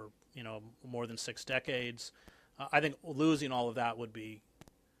now for more than 6 decades. I think losing all of that would be,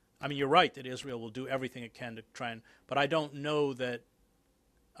 you're right that Israel will do everything it can to try but I don't know that,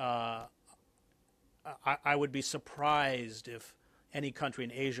 I would be surprised if any country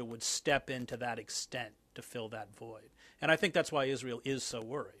in Asia would step in to that extent to fill that void. And I think that's why Israel is so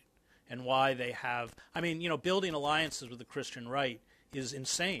worried, and why they have, building alliances with the Christian right is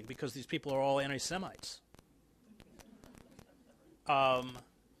insane, because these people are all anti-Semites.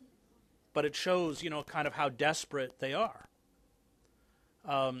 But it shows, kind of how desperate they are.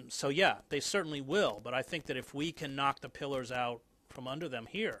 So yeah, they certainly will. But I think that if we can knock the pillars out from under them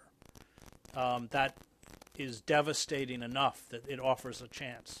here, that is devastating enough that it offers a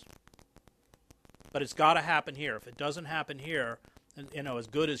chance. But it's got to happen here. If it doesn't happen here, as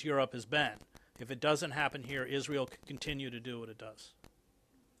good as Europe has been, if it doesn't happen here, Israel can continue to do what it does.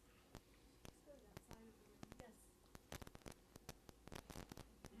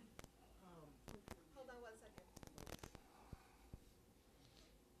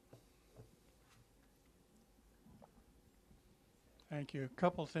 Thank you. A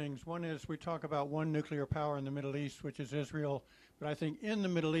couple things. One is we talk about one nuclear power in the Middle East, which is Israel. But I think in the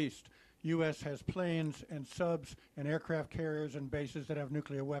Middle East, U.S. has planes and subs and aircraft carriers and bases that have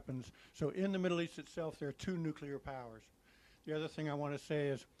nuclear weapons. So in the Middle East itself, there are 2 nuclear powers. The other thing I want to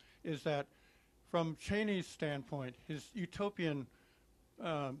say is that from Cheney's standpoint, his utopian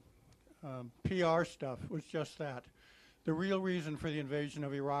PR stuff was just that. The real reason for the invasion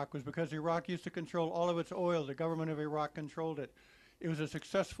of Iraq was because Iraq used to control all of its oil. The government of Iraq controlled it. It was a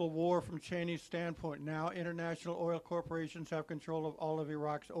successful war from Cheney's standpoint. Now international oil corporations have control of all of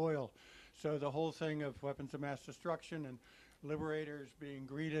Iraq's oil. So the whole thing of weapons of mass destruction and liberators being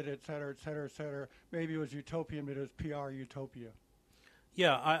greeted, et cetera, et cetera, et cetera, maybe it was utopian, but it was PR utopia.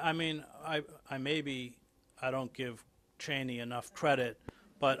 Yeah, I don't give Cheney enough credit,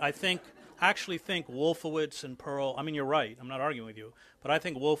 but I actually think Wolfowitz and Pearl, you're right, I'm not arguing with you, but I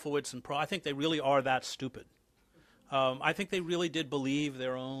think Wolfowitz and Pearl, I think they really are that stupid. I think they really did believe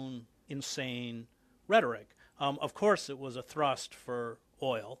their own insane rhetoric. Of course, it was a thrust for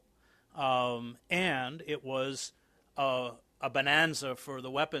oil, and it was a bonanza for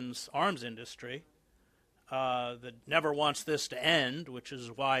the weapons arms industry that never wants this to end, which is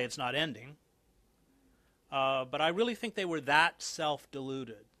why it's not ending. But I really think they were that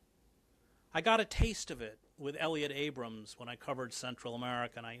self-deluded. I got a taste of it with Elliot Abrams when I covered Central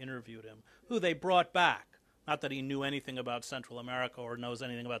America and I interviewed him, who they brought back. Not that he knew anything about Central America or knows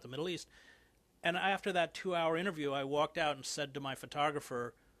anything about the Middle East. And after that 2-hour interview, I walked out and said to my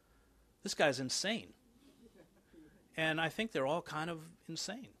photographer, this guy's insane. And I think they're all kind of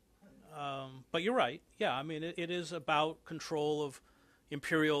insane. But you're right. Yeah, I mean, it is about control of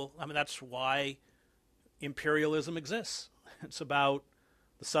imperial. I mean, that's why imperialism exists. It's about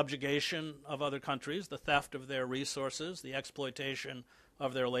the subjugation of other countries, the theft of their resources, the exploitation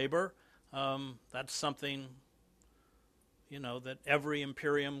of their labor. That's something, you know, that every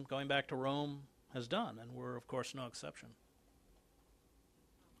imperium going back to Rome has done, and we're, of course, no exception.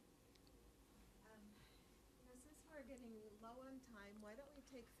 Since we're getting low on time, why don't we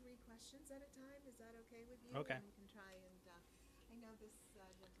take 3 questions at a time? Is that okay with you? Okay. And we can try and, I know this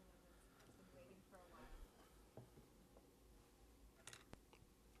gentleman has been waiting for a while.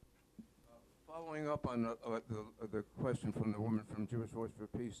 Following up on the question from the woman from Jewish Voice for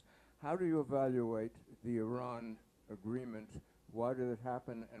Peace, how do you evaluate the Iran agreement? Why did it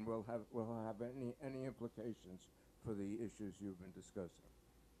happen, and will it have any implications for the issues you've been discussing?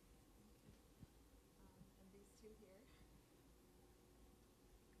 And these 2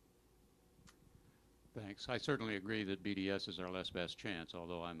 here. Thanks. I certainly agree that BDS is our best chance,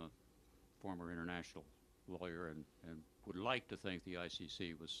 although I'm a former international lawyer and would like to think the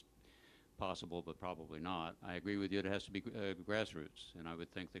ICC was possible, but probably not. I agree with you, it has to be grassroots, and I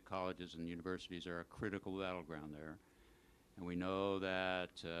would think that colleges and universities are a critical battleground there. And we know that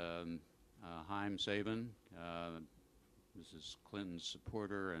Haim Saban, Mrs. Clinton's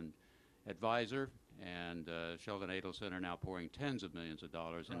supporter and advisor, and Sheldon Adelson are now pouring tens of millions of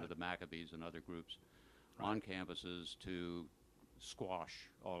dollars into the Maccabees and other groups on campuses to squash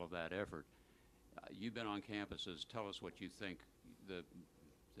all of that effort. You've been on campuses. Tell us what you think the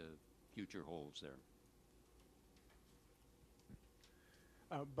future holds there.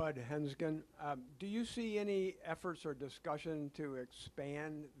 Bud Hensgen, do you see any efforts or discussion to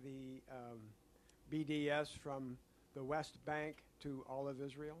expand the BDS from the West Bank to all of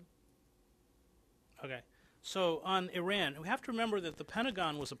Israel? Okay. So on Iran, we have to remember that the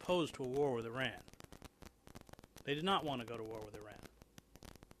Pentagon was opposed to a war with Iran. They did not want to go to war with Iran.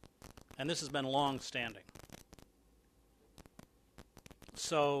 And this has been long-standing.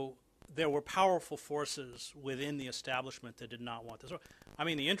 So there were powerful forces within the establishment that did not want this. I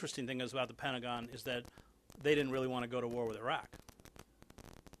mean, the interesting thing is about the Pentagon is that they didn't really want to go to war with Iraq.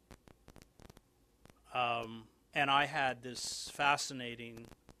 And I had this fascinating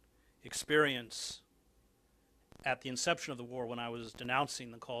experience at the inception of the war when I was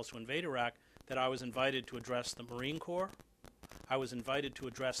denouncing the calls to invade Iraq, that I was invited to address the Marine Corps. I was invited to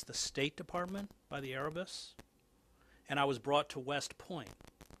address the State Department by the Arabists. And I was brought to West Point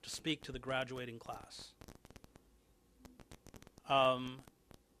to speak to the graduating class.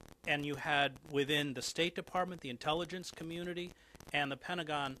 And you had within the State Department, the intelligence community, and the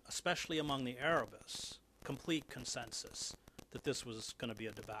Pentagon, especially among the Arabists, complete consensus that this was going to be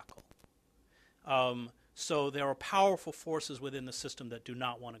a debacle. So there are powerful forces within the system that do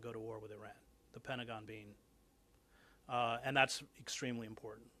not want to go to war with Iran, the Pentagon being, and that's extremely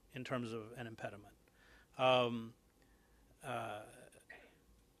important in terms of an impediment.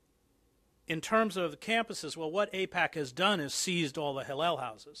 In terms of the campuses, well, what AIPAC has done is seized all the Hillel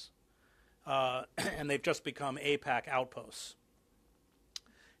houses, and they've just become AIPAC outposts.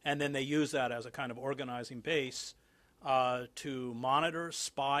 And then they use that as a kind of organizing base to monitor,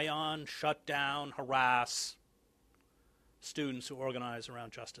 spy on, shut down, harass students who organize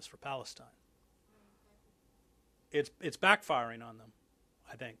around justice for Palestine. It's backfiring on them,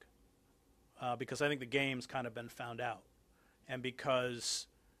 I think, because I think the game's kind of been found out, and because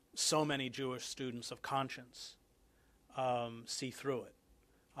so many Jewish students of conscience see through it.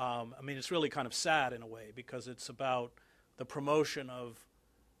 I mean, it's really kind of sad in a way, because it's about the promotion of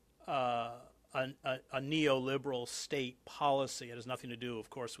a neoliberal state policy. It has nothing to do, of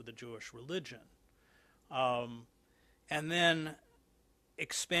course, with the Jewish religion. And then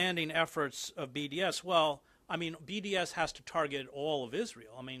expanding efforts of BDS. Well, I mean, BDS has to target all of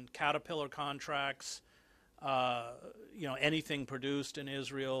Israel. I mean, Caterpillar contracts, anything produced in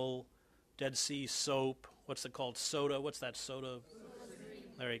Israel, Dead Sea soap, what's it called, soda, what's that soda?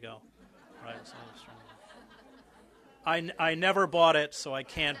 There you go. Right. I never bought it, so I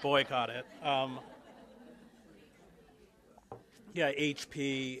can't boycott it.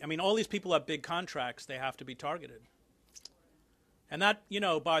 HP. I mean, all these people have big contracts. They have to be targeted. And that, you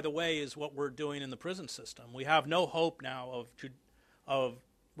know, by the way, is what we're doing in the prison system. We have no hope now of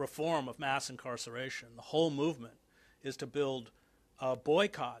reform of mass incarceration. The whole movement is to build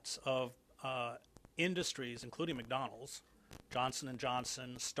boycotts of industries, including McDonald's, Johnson &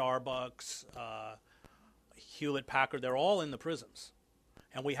 Johnson, Starbucks, Hewlett-Packard. They're all in the prisons.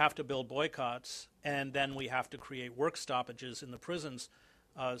 And we have to build boycotts, and then we have to create work stoppages in the prisons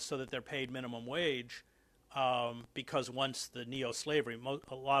so that they're paid minimum wage, because once the neo-slavery,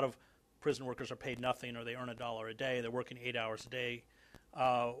 a lot of prison workers are paid nothing, or they earn $1 a day. They're working 8 hours a day.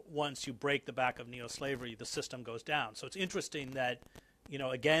 Once you break the back of neo-slavery, the system goes down. So it's interesting that, you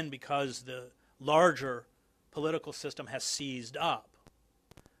know, again, because the larger political system has seized up,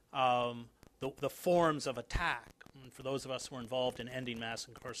 the forms of attack, and for those of us who are involved in ending mass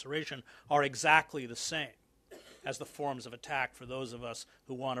incarceration, are exactly the same as the forms of attack for those of us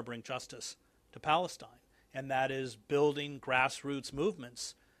who want to bring justice to Palestine. And that is building grassroots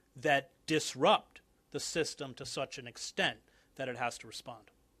movements that disrupt the system to such an extent that it has to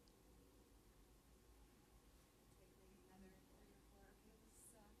respond.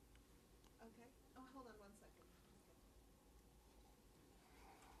 Okay. Oh, hold on 1 second.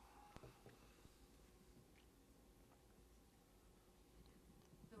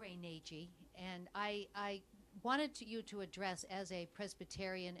 Lorraine Nagy, and I wanted you to address, as a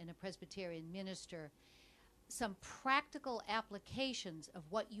Presbyterian and a Presbyterian minister, some practical applications of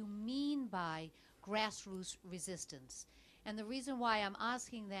what you mean by grassroots resistance. And the reason why I'm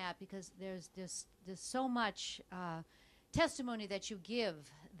asking that, because there's so much testimony that you give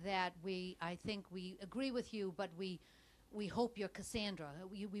that I think we agree with you, but we hope you're Cassandra.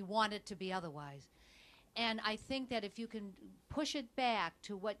 We want it to be otherwise. And I think that if you can push it back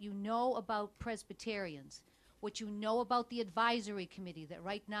to what you know about Presbyterians, what you know about the advisory committee that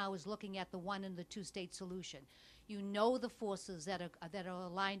right now is looking at the one and the two-state solution, you know the forces that are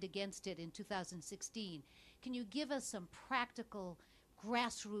aligned against it in 2016. Can you give us some practical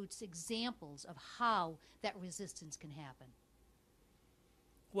grassroots examples of how that resistance can happen?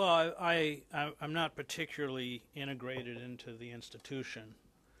 Well, I'm not particularly integrated into the institution.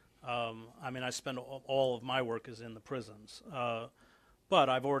 I mean, I spend all of my work is in the prisons. But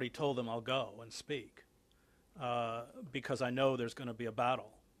I've already told them I'll go and speak because I know there's going to be a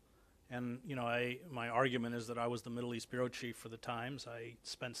battle. And, you know, my argument is that I was the Middle East bureau chief for the Times. I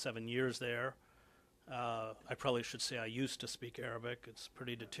spent 7 years there. I probably should say I used to speak Arabic. It's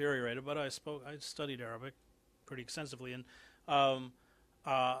pretty deteriorated, but I studied Arabic pretty extensively. And,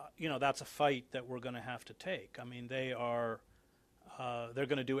 you know, that's a fight that we're going to have to take. I mean, they're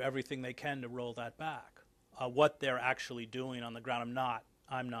going to do everything they can to roll that back. What they're actually doing on the ground,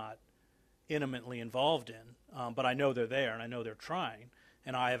 I'm not intimately involved in, but I know they're there and I know they're trying.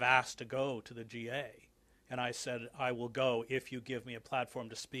 And I have asked to go to the GA, and I said I will go if you give me a platform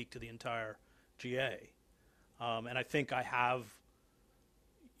to speak to the entire GA. And I think I have,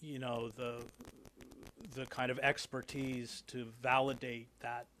 you know, the kind of expertise to validate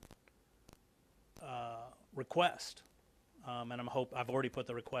that request. And I've already put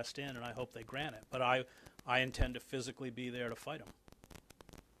the request in, and I hope they grant it. But I intend to physically be there to fight them.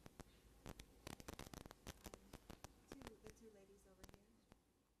 The two ladies over here.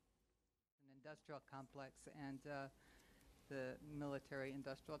 An industrial complex and the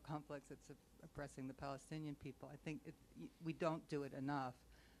military-industrial complex that's oppressing the Palestinian people. I think we don't do it enough.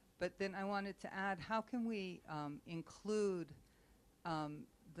 But then I wanted to add, how can we include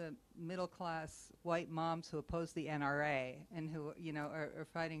the middle-class white moms who oppose the NRA and who, you know, are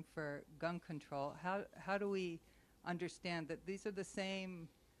fighting for gun control? How do we understand that these are the same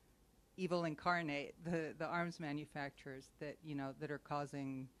evil incarnate, the arms manufacturers that, you know, that are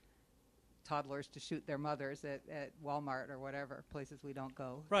causing toddlers to shoot their mothers at Walmart or whatever, places we don't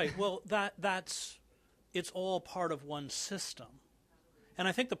go? Right. Well, it's all part of one system. And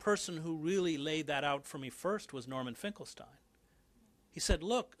I think the person who really laid that out for me first was Norman Finkelstein. He said,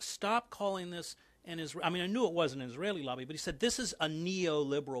 look, stop calling this an Israeli, I mean, I knew it wasn't an Israeli lobby, but he said, this is a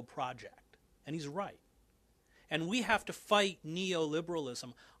neoliberal project. And he's right. And we have to fight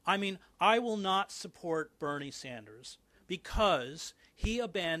neoliberalism. I mean, I will not support Bernie Sanders because he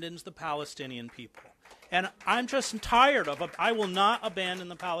abandons the Palestinian people. And I'm just tired of it. I will not abandon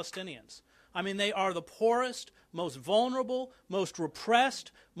the Palestinians. I mean, they are the poorest, most vulnerable, most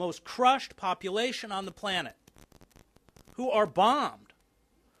repressed, most crushed population on the planet, who are bombed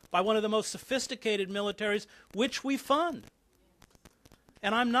by one of the most sophisticated militaries, which we fund.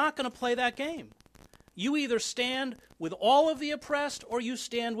 And I'm not going to play that game. You either stand with all of the oppressed or you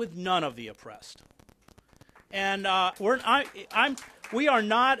stand with none of the oppressed. And We are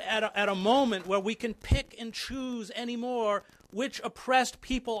not at a moment where we can pick and choose anymore which oppressed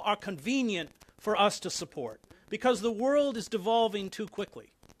people are convenient for us to support, because the world is devolving too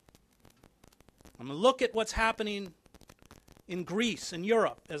quickly. I mean, look at what's happening in Greece and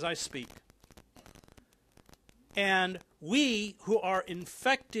Europe as I speak. And we, who are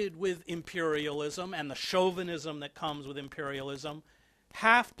infected with imperialism and the chauvinism that comes with imperialism,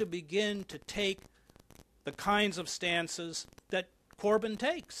 have to begin to take the kinds of stances that Corbyn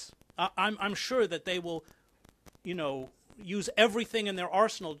takes. I'm sure that they will, use everything in their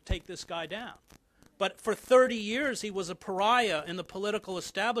arsenal to take this guy down. But for 30 years, he was a pariah in the political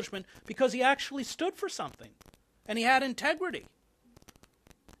establishment because he actually stood for something, and he had integrity.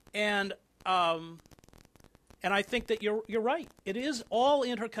 And I think that you're right. It is all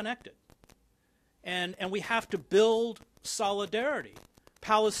interconnected, and we have to build solidarity.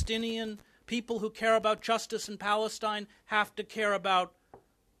 Palestinian people who care about justice in Palestine have to care about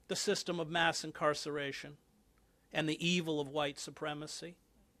the system of mass incarceration and the evil of white supremacy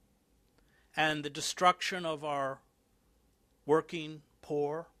and the destruction of our working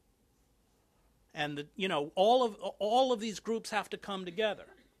poor. And all of these groups have to come together,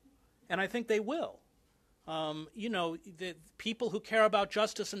 and I think they will. The people who care about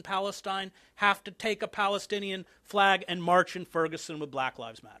justice in Palestine have to take a Palestinian flag and march in Ferguson with Black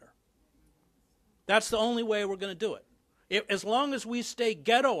Lives Matter. That's the only way we're going to do it. As long as we stay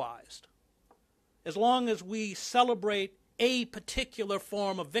ghettoized, as long as we celebrate a particular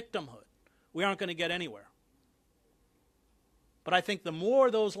form of victimhood, we aren't going to get anywhere. But I think the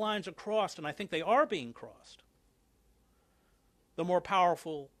more those lines are crossed, and I think they are being crossed, the more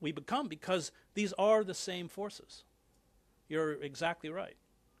powerful we become, because these are the same forces. You're exactly right.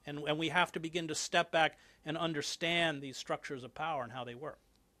 And we have to begin to step back and understand these structures of power and how they work.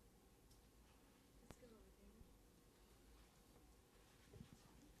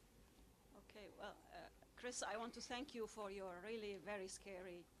 Okay, well, Chris, I want to thank you for your really very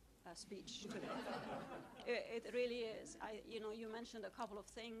scary speech today. It really is. You mentioned a couple of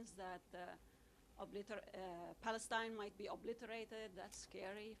things that Palestine might be obliterated. That's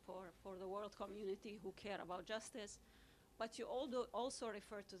scary for the world community who care about justice. But you also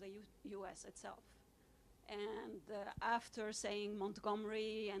refer to the U.S. itself. And after saying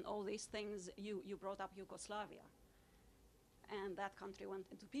Montgomery and all these things, you brought up Yugoslavia. And that country went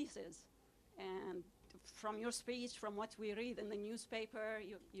into pieces. And from your speech, from what we read in the newspaper,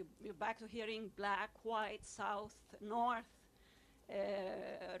 you're back to hearing black, white, south, north,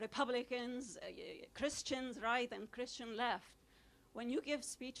 Republicans, Christians right and Christian left. When you give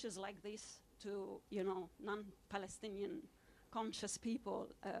speeches like this to non-Palestinian conscious people,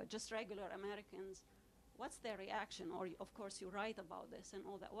 just regular Americans, what's their reaction? Or of course you write about this and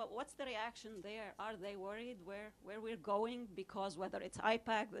all that. What's the reaction there? Are they worried where we're going? Because whether it's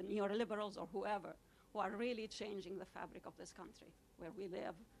IPAC, the neoliberals, or whoever, who are really changing the fabric of this country where we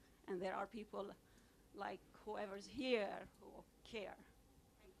live, and there are people like whoever's here who care.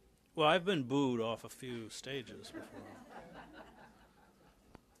 Well, I've been booed off a few stages before.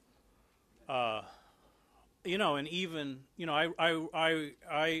 And even,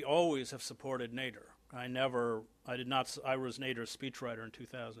 I always have supported Nader. I was Nader's speechwriter in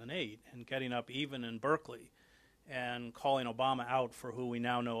 2008, and getting up even in Berkeley and calling Obama out for who we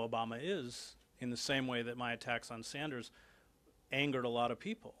now know Obama is, in the same way that my attacks on Sanders angered a lot of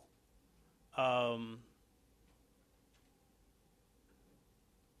people.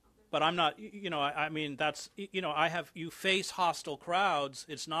 But I'm not, you face hostile crowds.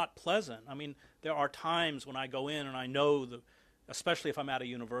 It's not pleasant. I mean, there are times when I go in and I know, especially if I'm at a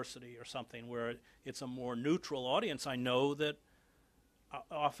university or something where it's a more neutral audience, I know that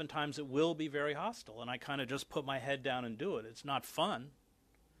oftentimes it will be very hostile, and I kind of just put my head down and do it. It's not fun,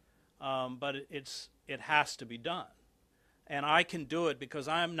 but it has to be done. And I can do it because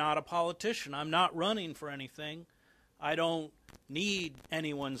I'm not a politician. I'm not running for anything. I don't need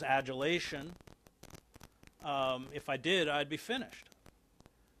anyone's adulation. If I did, I'd be finished.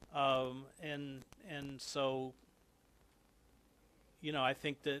 And so, I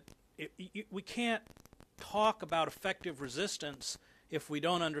think that we can't talk about effective resistance if we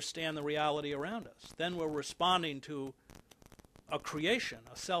don't understand the reality around us. Then we're responding to a creation,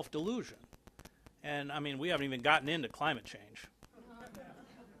 a self-delusion. And, we haven't even gotten into climate change.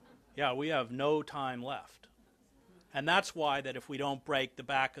 Yeah, we have no time left. And that's why that if we don't break the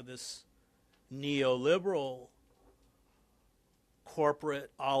back of this neoliberal,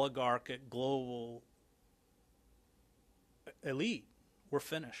 corporate, oligarchic, global elite, we're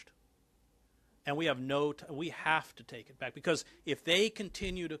finished. And we have we have to take it back, because if they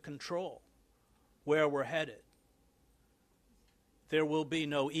continue to control where we're headed, there will be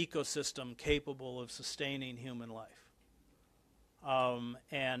no ecosystem capable of sustaining human life.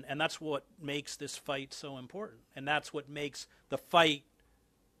 And that's what makes this fight so important. And that's what makes the fight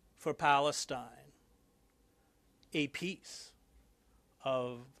for Palestine a piece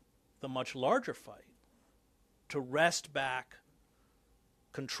of the much larger fight to wrest back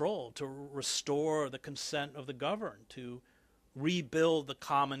control, to restore the consent of the governed, to rebuild the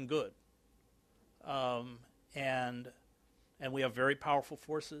common good. And we have very powerful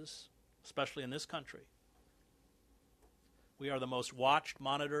forces, especially in this country. We are the most watched,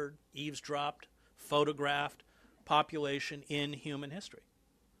 monitored, eavesdropped, photographed population in human history.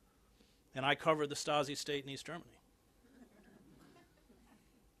 And I covered the Stasi state in East Germany.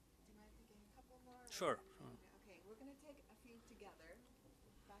 Sure. Okay, we're going to take a few together,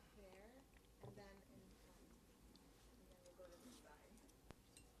 back there, and then in front. And then we'll go to this side.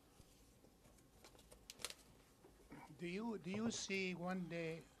 Do you see one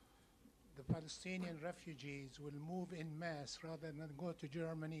day the Palestinian refugees will move in mass rather than go to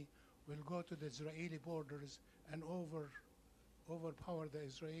Germany, will go to the Israeli borders and overpower the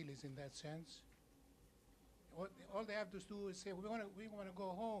Israelis in that sense? All they have to do is say, we want to go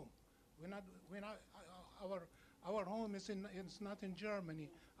home. Our home is not in Germany.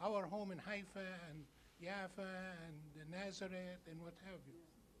 Our home in Haifa and Jaffa and Nazareth and what have you.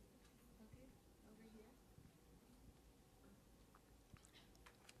 Okay, over here.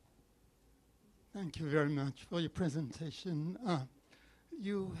 Thank you very much for your presentation.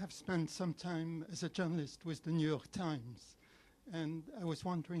 You have spent some time as a journalist with the New York Times, and I was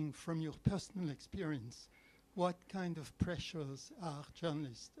wondering from your personal experience, what kind of pressures are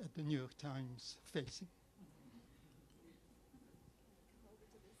journalists at the New York Times facing?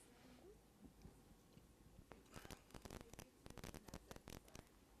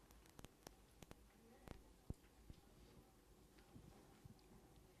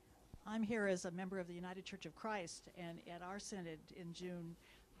 I'm here as a member of the United Church of Christ, and at our synod in June,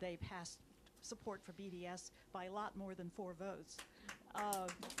 they passed support for BDS by a lot more than 4 votes.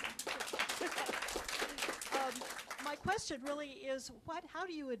 My question really is, how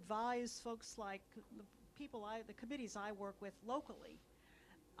do you advise folks like the committees I work with locally?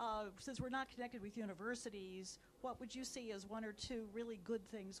 Since we're not connected with universities, what would you see as 1 or 2 really good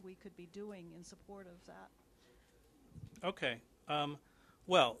things we could be doing in support of that? Okay.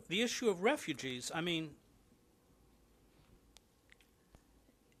 Well, the issue of refugees, I mean,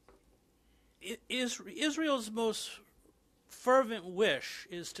 Israel's most fervent wish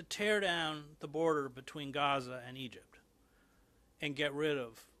is to tear down the border between Gaza and Egypt and get rid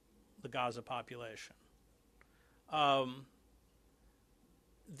of the Gaza population.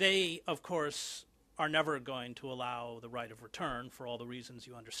 They, of course, are never going to allow the right of return for all the reasons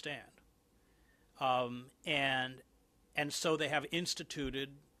you understand. And so they have instituted,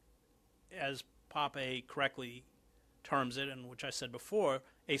 as Pape correctly terms it, and which I said before,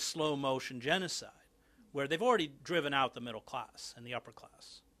 a slow-motion genocide, where they've already driven out the middle class and the upper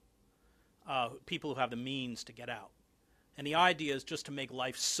class, people who have the means to get out. And the idea is just to make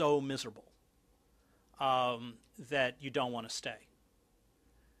life so miserable that you don't want to stay,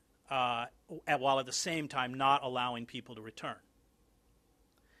 while at the same time not allowing people to return.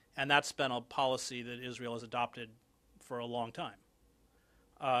 And that's been a policy that Israel has adopted for a long time.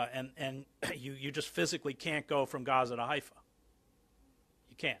 And you just physically can't go from Gaza to Haifa.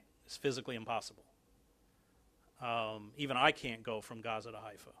 You can't. It's physically impossible. Even I can't go from Gaza to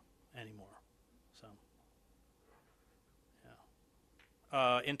Haifa anymore. So,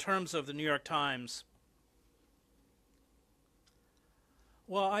 yeah. In terms of the New York Times,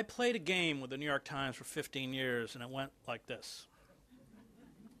 well, I played a game with the New York Times for 15 years, and it went like this.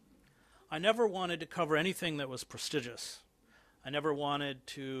 I never wanted to cover anything that was prestigious. I never wanted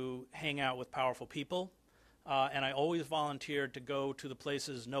to hang out with powerful people, and I always volunteered to go to the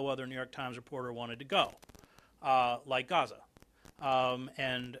places no other New York Times reporter wanted to go, like Gaza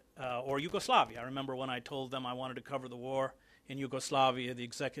or Yugoslavia. I remember when I told them I wanted to cover the war in Yugoslavia, the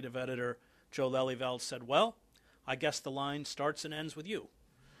executive editor, Joe Lelyveld, said, well, I guess the line starts and ends with you.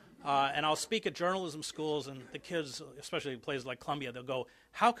 And I'll speak at journalism schools, and the kids, especially in places like Columbia, they'll go,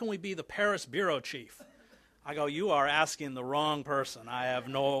 how can we be the Paris bureau chief? I go, you are asking the wrong person. I have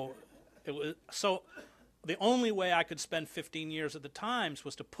no... So the only way I could spend 15 years at the Times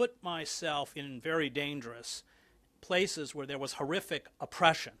was to put myself in very dangerous places where there was horrific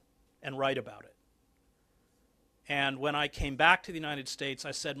oppression and write about it. And when I came back to the United States,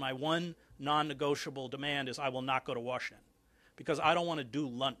 I said my one non-negotiable demand is I will not go to Washington, because I don't want to do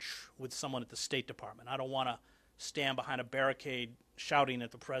lunch with someone at the State Department. I don't want to stand behind a barricade shouting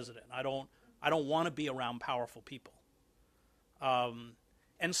at the president. I don't want to be around powerful people.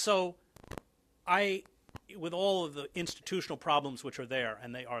 And so I, with all of the institutional problems which are there,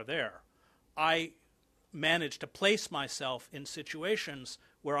 and they are there, I managed to place myself in situations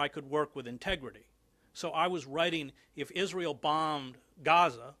where I could work with integrity. So I was writing, if Israel bombed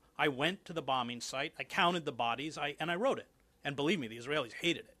Gaza, I went to the bombing site, I counted the bodies, and I wrote it. And believe me, the Israelis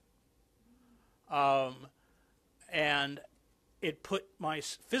hated it. And it put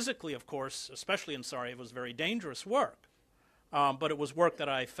physically, of course, especially in Sarajevo, it was very dangerous work. But it was work that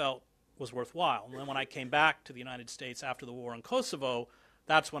I felt was worthwhile. And then when I came back to the United States after the war in Kosovo,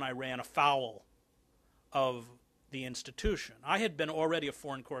 that's when I ran afoul of the institution. I had been already a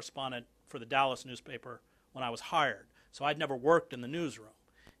foreign correspondent for the Dallas newspaper when I was hired, so I'd never worked in the newsroom.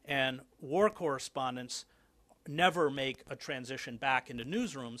 And war correspondents never make a transition back into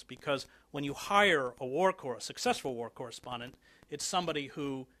newsrooms because when you hire a successful war correspondent, it's somebody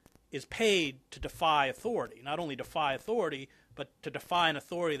who is paid to defy authority, not only defy authority, but to defy an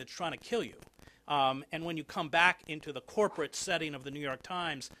authority that's trying to kill you. And when you come back into the corporate setting of the New York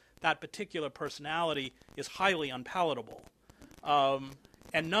Times, that particular personality is highly unpalatable.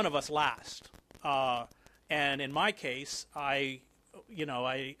 And none of us last. And in my case, I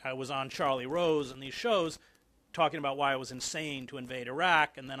was on Charlie Rose and these shows talking about why I was insane to invade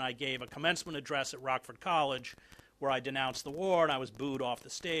Iraq, and then I gave a commencement address at Rockford College where I denounced the war, and I was booed off the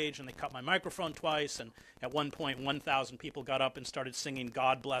stage, and they cut my microphone twice, and at one point 1,000 people got up and started singing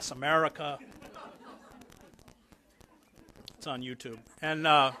God Bless America. It's on YouTube. And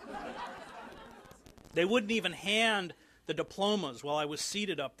they wouldn't even hand the diplomas while I was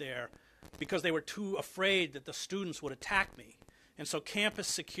seated up there because they were too afraid that the students would attack me. And so campus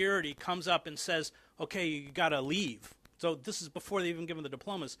security comes up and says, okay, you got to leave. So this is before they even give me the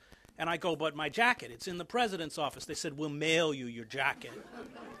diplomas. And I go, but my jacket, it's in the president's office. They said, we'll mail you your jacket.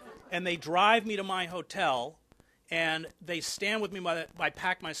 And they drive me to my hotel, and they stand with me while I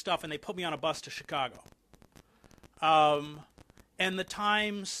pack my stuff, and they put me on a bus to Chicago. And the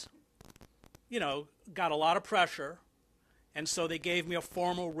Times, got a lot of pressure, and so they gave me a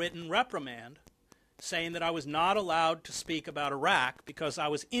formal written reprimand saying that I was not allowed to speak about Iraq because I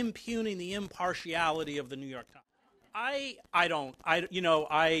was impugning the impartiality of the New York Times.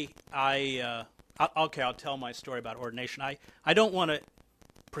 Okay, I'll tell my story about ordination. I don't want to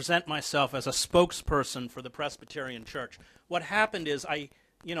present myself as a spokesperson for the Presbyterian Church. What happened is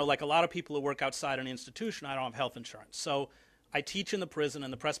like a lot of people who work outside an institution, I don't have health insurance. So I teach in the prison,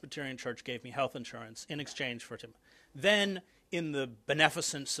 and the Presbyterian Church gave me health insurance in exchange for it. Then, in the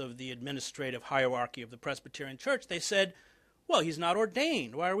beneficence of the administrative hierarchy of the Presbyterian Church, they said, well, he's not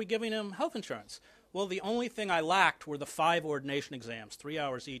ordained. Why are we giving him health insurance? Well, the only thing I lacked were the 5 ordination exams, 3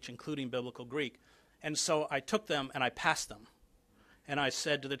 hours each, including Biblical Greek. And so I took them and I passed them. And I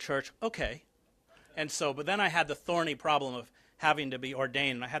said to the church, okay. But then I had the thorny problem of having to be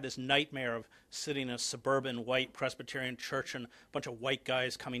ordained. And I had this nightmare of sitting in a suburban white Presbyterian church and a bunch of white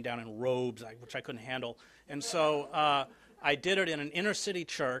guys coming down in robes, which I couldn't handle. And so I did it in an inner city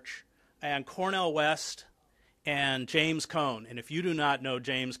church, and Cornel West and James Cone. And if you do not know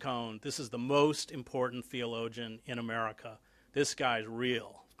James Cone, this is the most important theologian in America. This guy's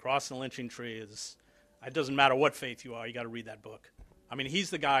real. Crossing the Lynching Tree it doesn't matter what faith you are, you got to read that book. I mean,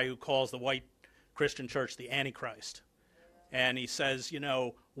 he's the guy who calls the white Christian church the Antichrist. And he says,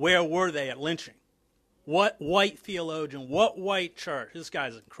 where were they at lynching? What white theologian, what white church? This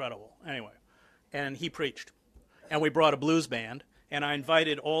guy's incredible. Anyway, and he preached. And we brought a blues band, and I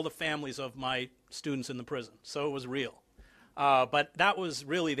invited all the families of my students in the prison. So it was real. But that was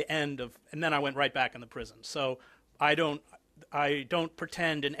really the end of, and then I went right back in the prison. So I don't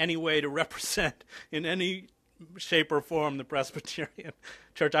pretend in any way to represent in any shape or form the Presbyterian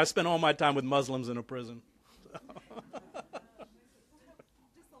Church. I spent all my time with Muslims in a prison.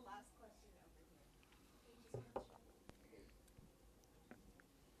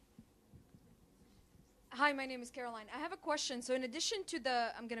 Hi, my name is Caroline. I have a question. So in addition to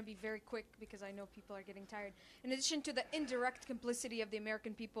I'm going to be very quick because I know people are getting tired. In addition to the indirect complicity of the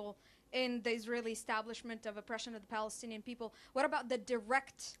American people in the Israeli establishment of oppression of the Palestinian people, what about the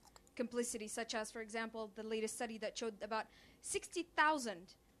direct complicity, such as, for example, the latest study that showed about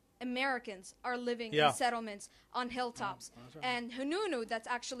 60,000 Americans are living in settlements on hilltops. Right. And Hununu, that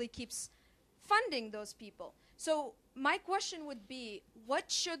actually keeps funding those people. So my question would be, what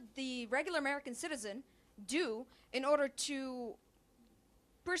should the regular American citizen do in order to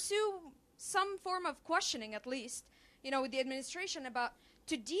pursue some form of questioning, at least, with the administration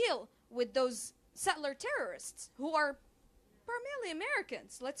to deal with those settler terrorists who are primarily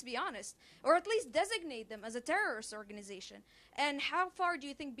Americans, let's be honest, or at least designate them as a terrorist organization. And how far do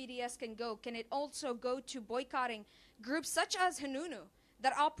you think BDS can go? Can it also go to boycotting groups such as Hanunu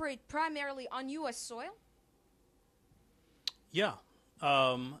that operate primarily on U.S. soil? Yeah.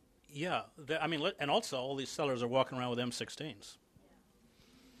 Yeah. I mean, and also all these sellers are walking around with M16s.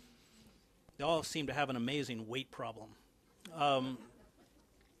 They all seem to have an amazing weight problem.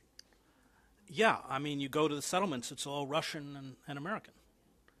 Yeah, I mean, you go to the settlements, it's all Russian and American.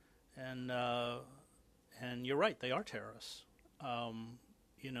 And you're right, they are terrorists.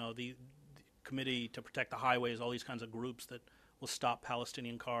 You know, the Committee to Protect the Highways, all these kinds of groups that will stop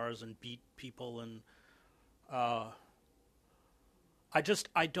Palestinian cars and beat people. And I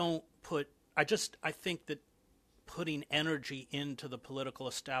think that putting energy into the political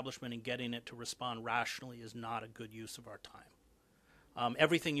establishment and getting it to respond rationally is not a good use of our time.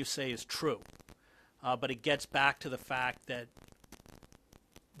 Everything you say is true, but it gets back to the fact that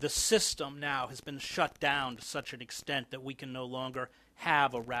the system now has been shut down to such an extent that we can no longer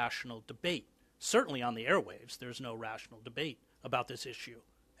have a rational debate. Certainly on the airwaves, there's no rational debate about this issue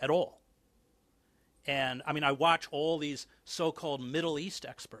at all. And, I mean, I watch all these so-called Middle East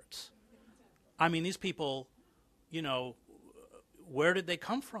experts. I mean, these people, you know, where did they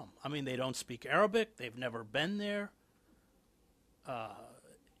come from? I mean, they don't speak Arabic. They've never been there.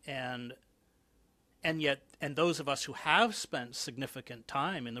 And those of us who have spent significant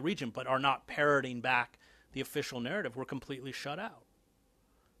time in the region but are not parroting back the official narrative, we're completely shut out.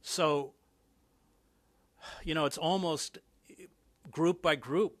 So, you know, it's almost group by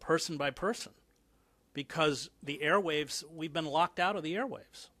group, person by person, because the airwaves, we've been locked out of the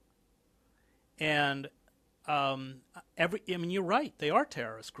airwaves. And I mean, you're right, they are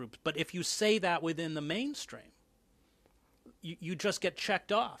terrorist groups, but if you say that within the mainstream, you just get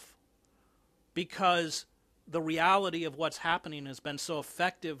checked off, because the reality of what's happening has been so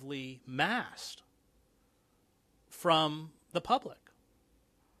effectively masked from the public.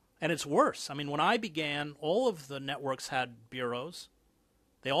 And it's worse. I mean, when I began, all of the networks had bureaus.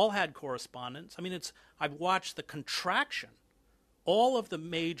 They all had correspondents. I mean, I've watched the contraction. All of the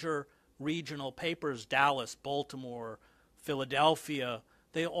major regional papers, Dallas, Baltimore, Philadelphia,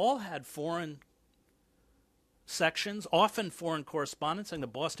 they all had foreign sections, often foreign correspondents. And the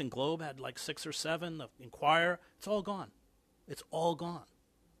Boston Globe had like 6 or 7, the Inquirer. It's all gone. It's all gone.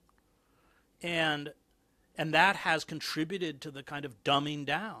 And that has contributed to the kind of dumbing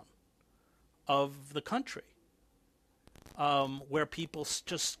down of the country, where people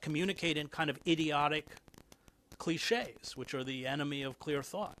just communicate in kind of idiotic cliches, which are the enemy of clear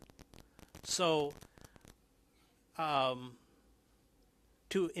thought. So to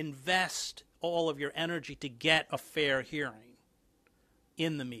invest all of your energy to get a fair hearing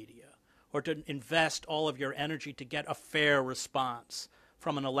in the media, or to invest all of your energy to get a fair response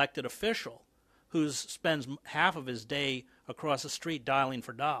from an elected official who spends half of his day across the street dialing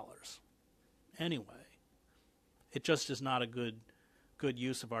for dollars. Anyway, it just is not a good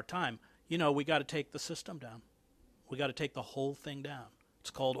use of our time. You know, we got to take the system down. We got to take the whole thing down. It's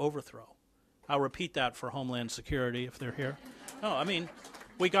called overthrow. I'll repeat that for Homeland Security if they're here. No, I mean,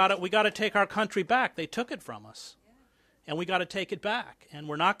 we got to take our country back. They took it from us, and we got to take it back. And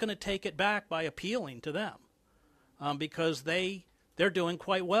we're not going to take it back by appealing to them, because they're doing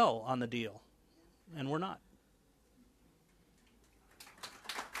quite well on the deal, and we're not.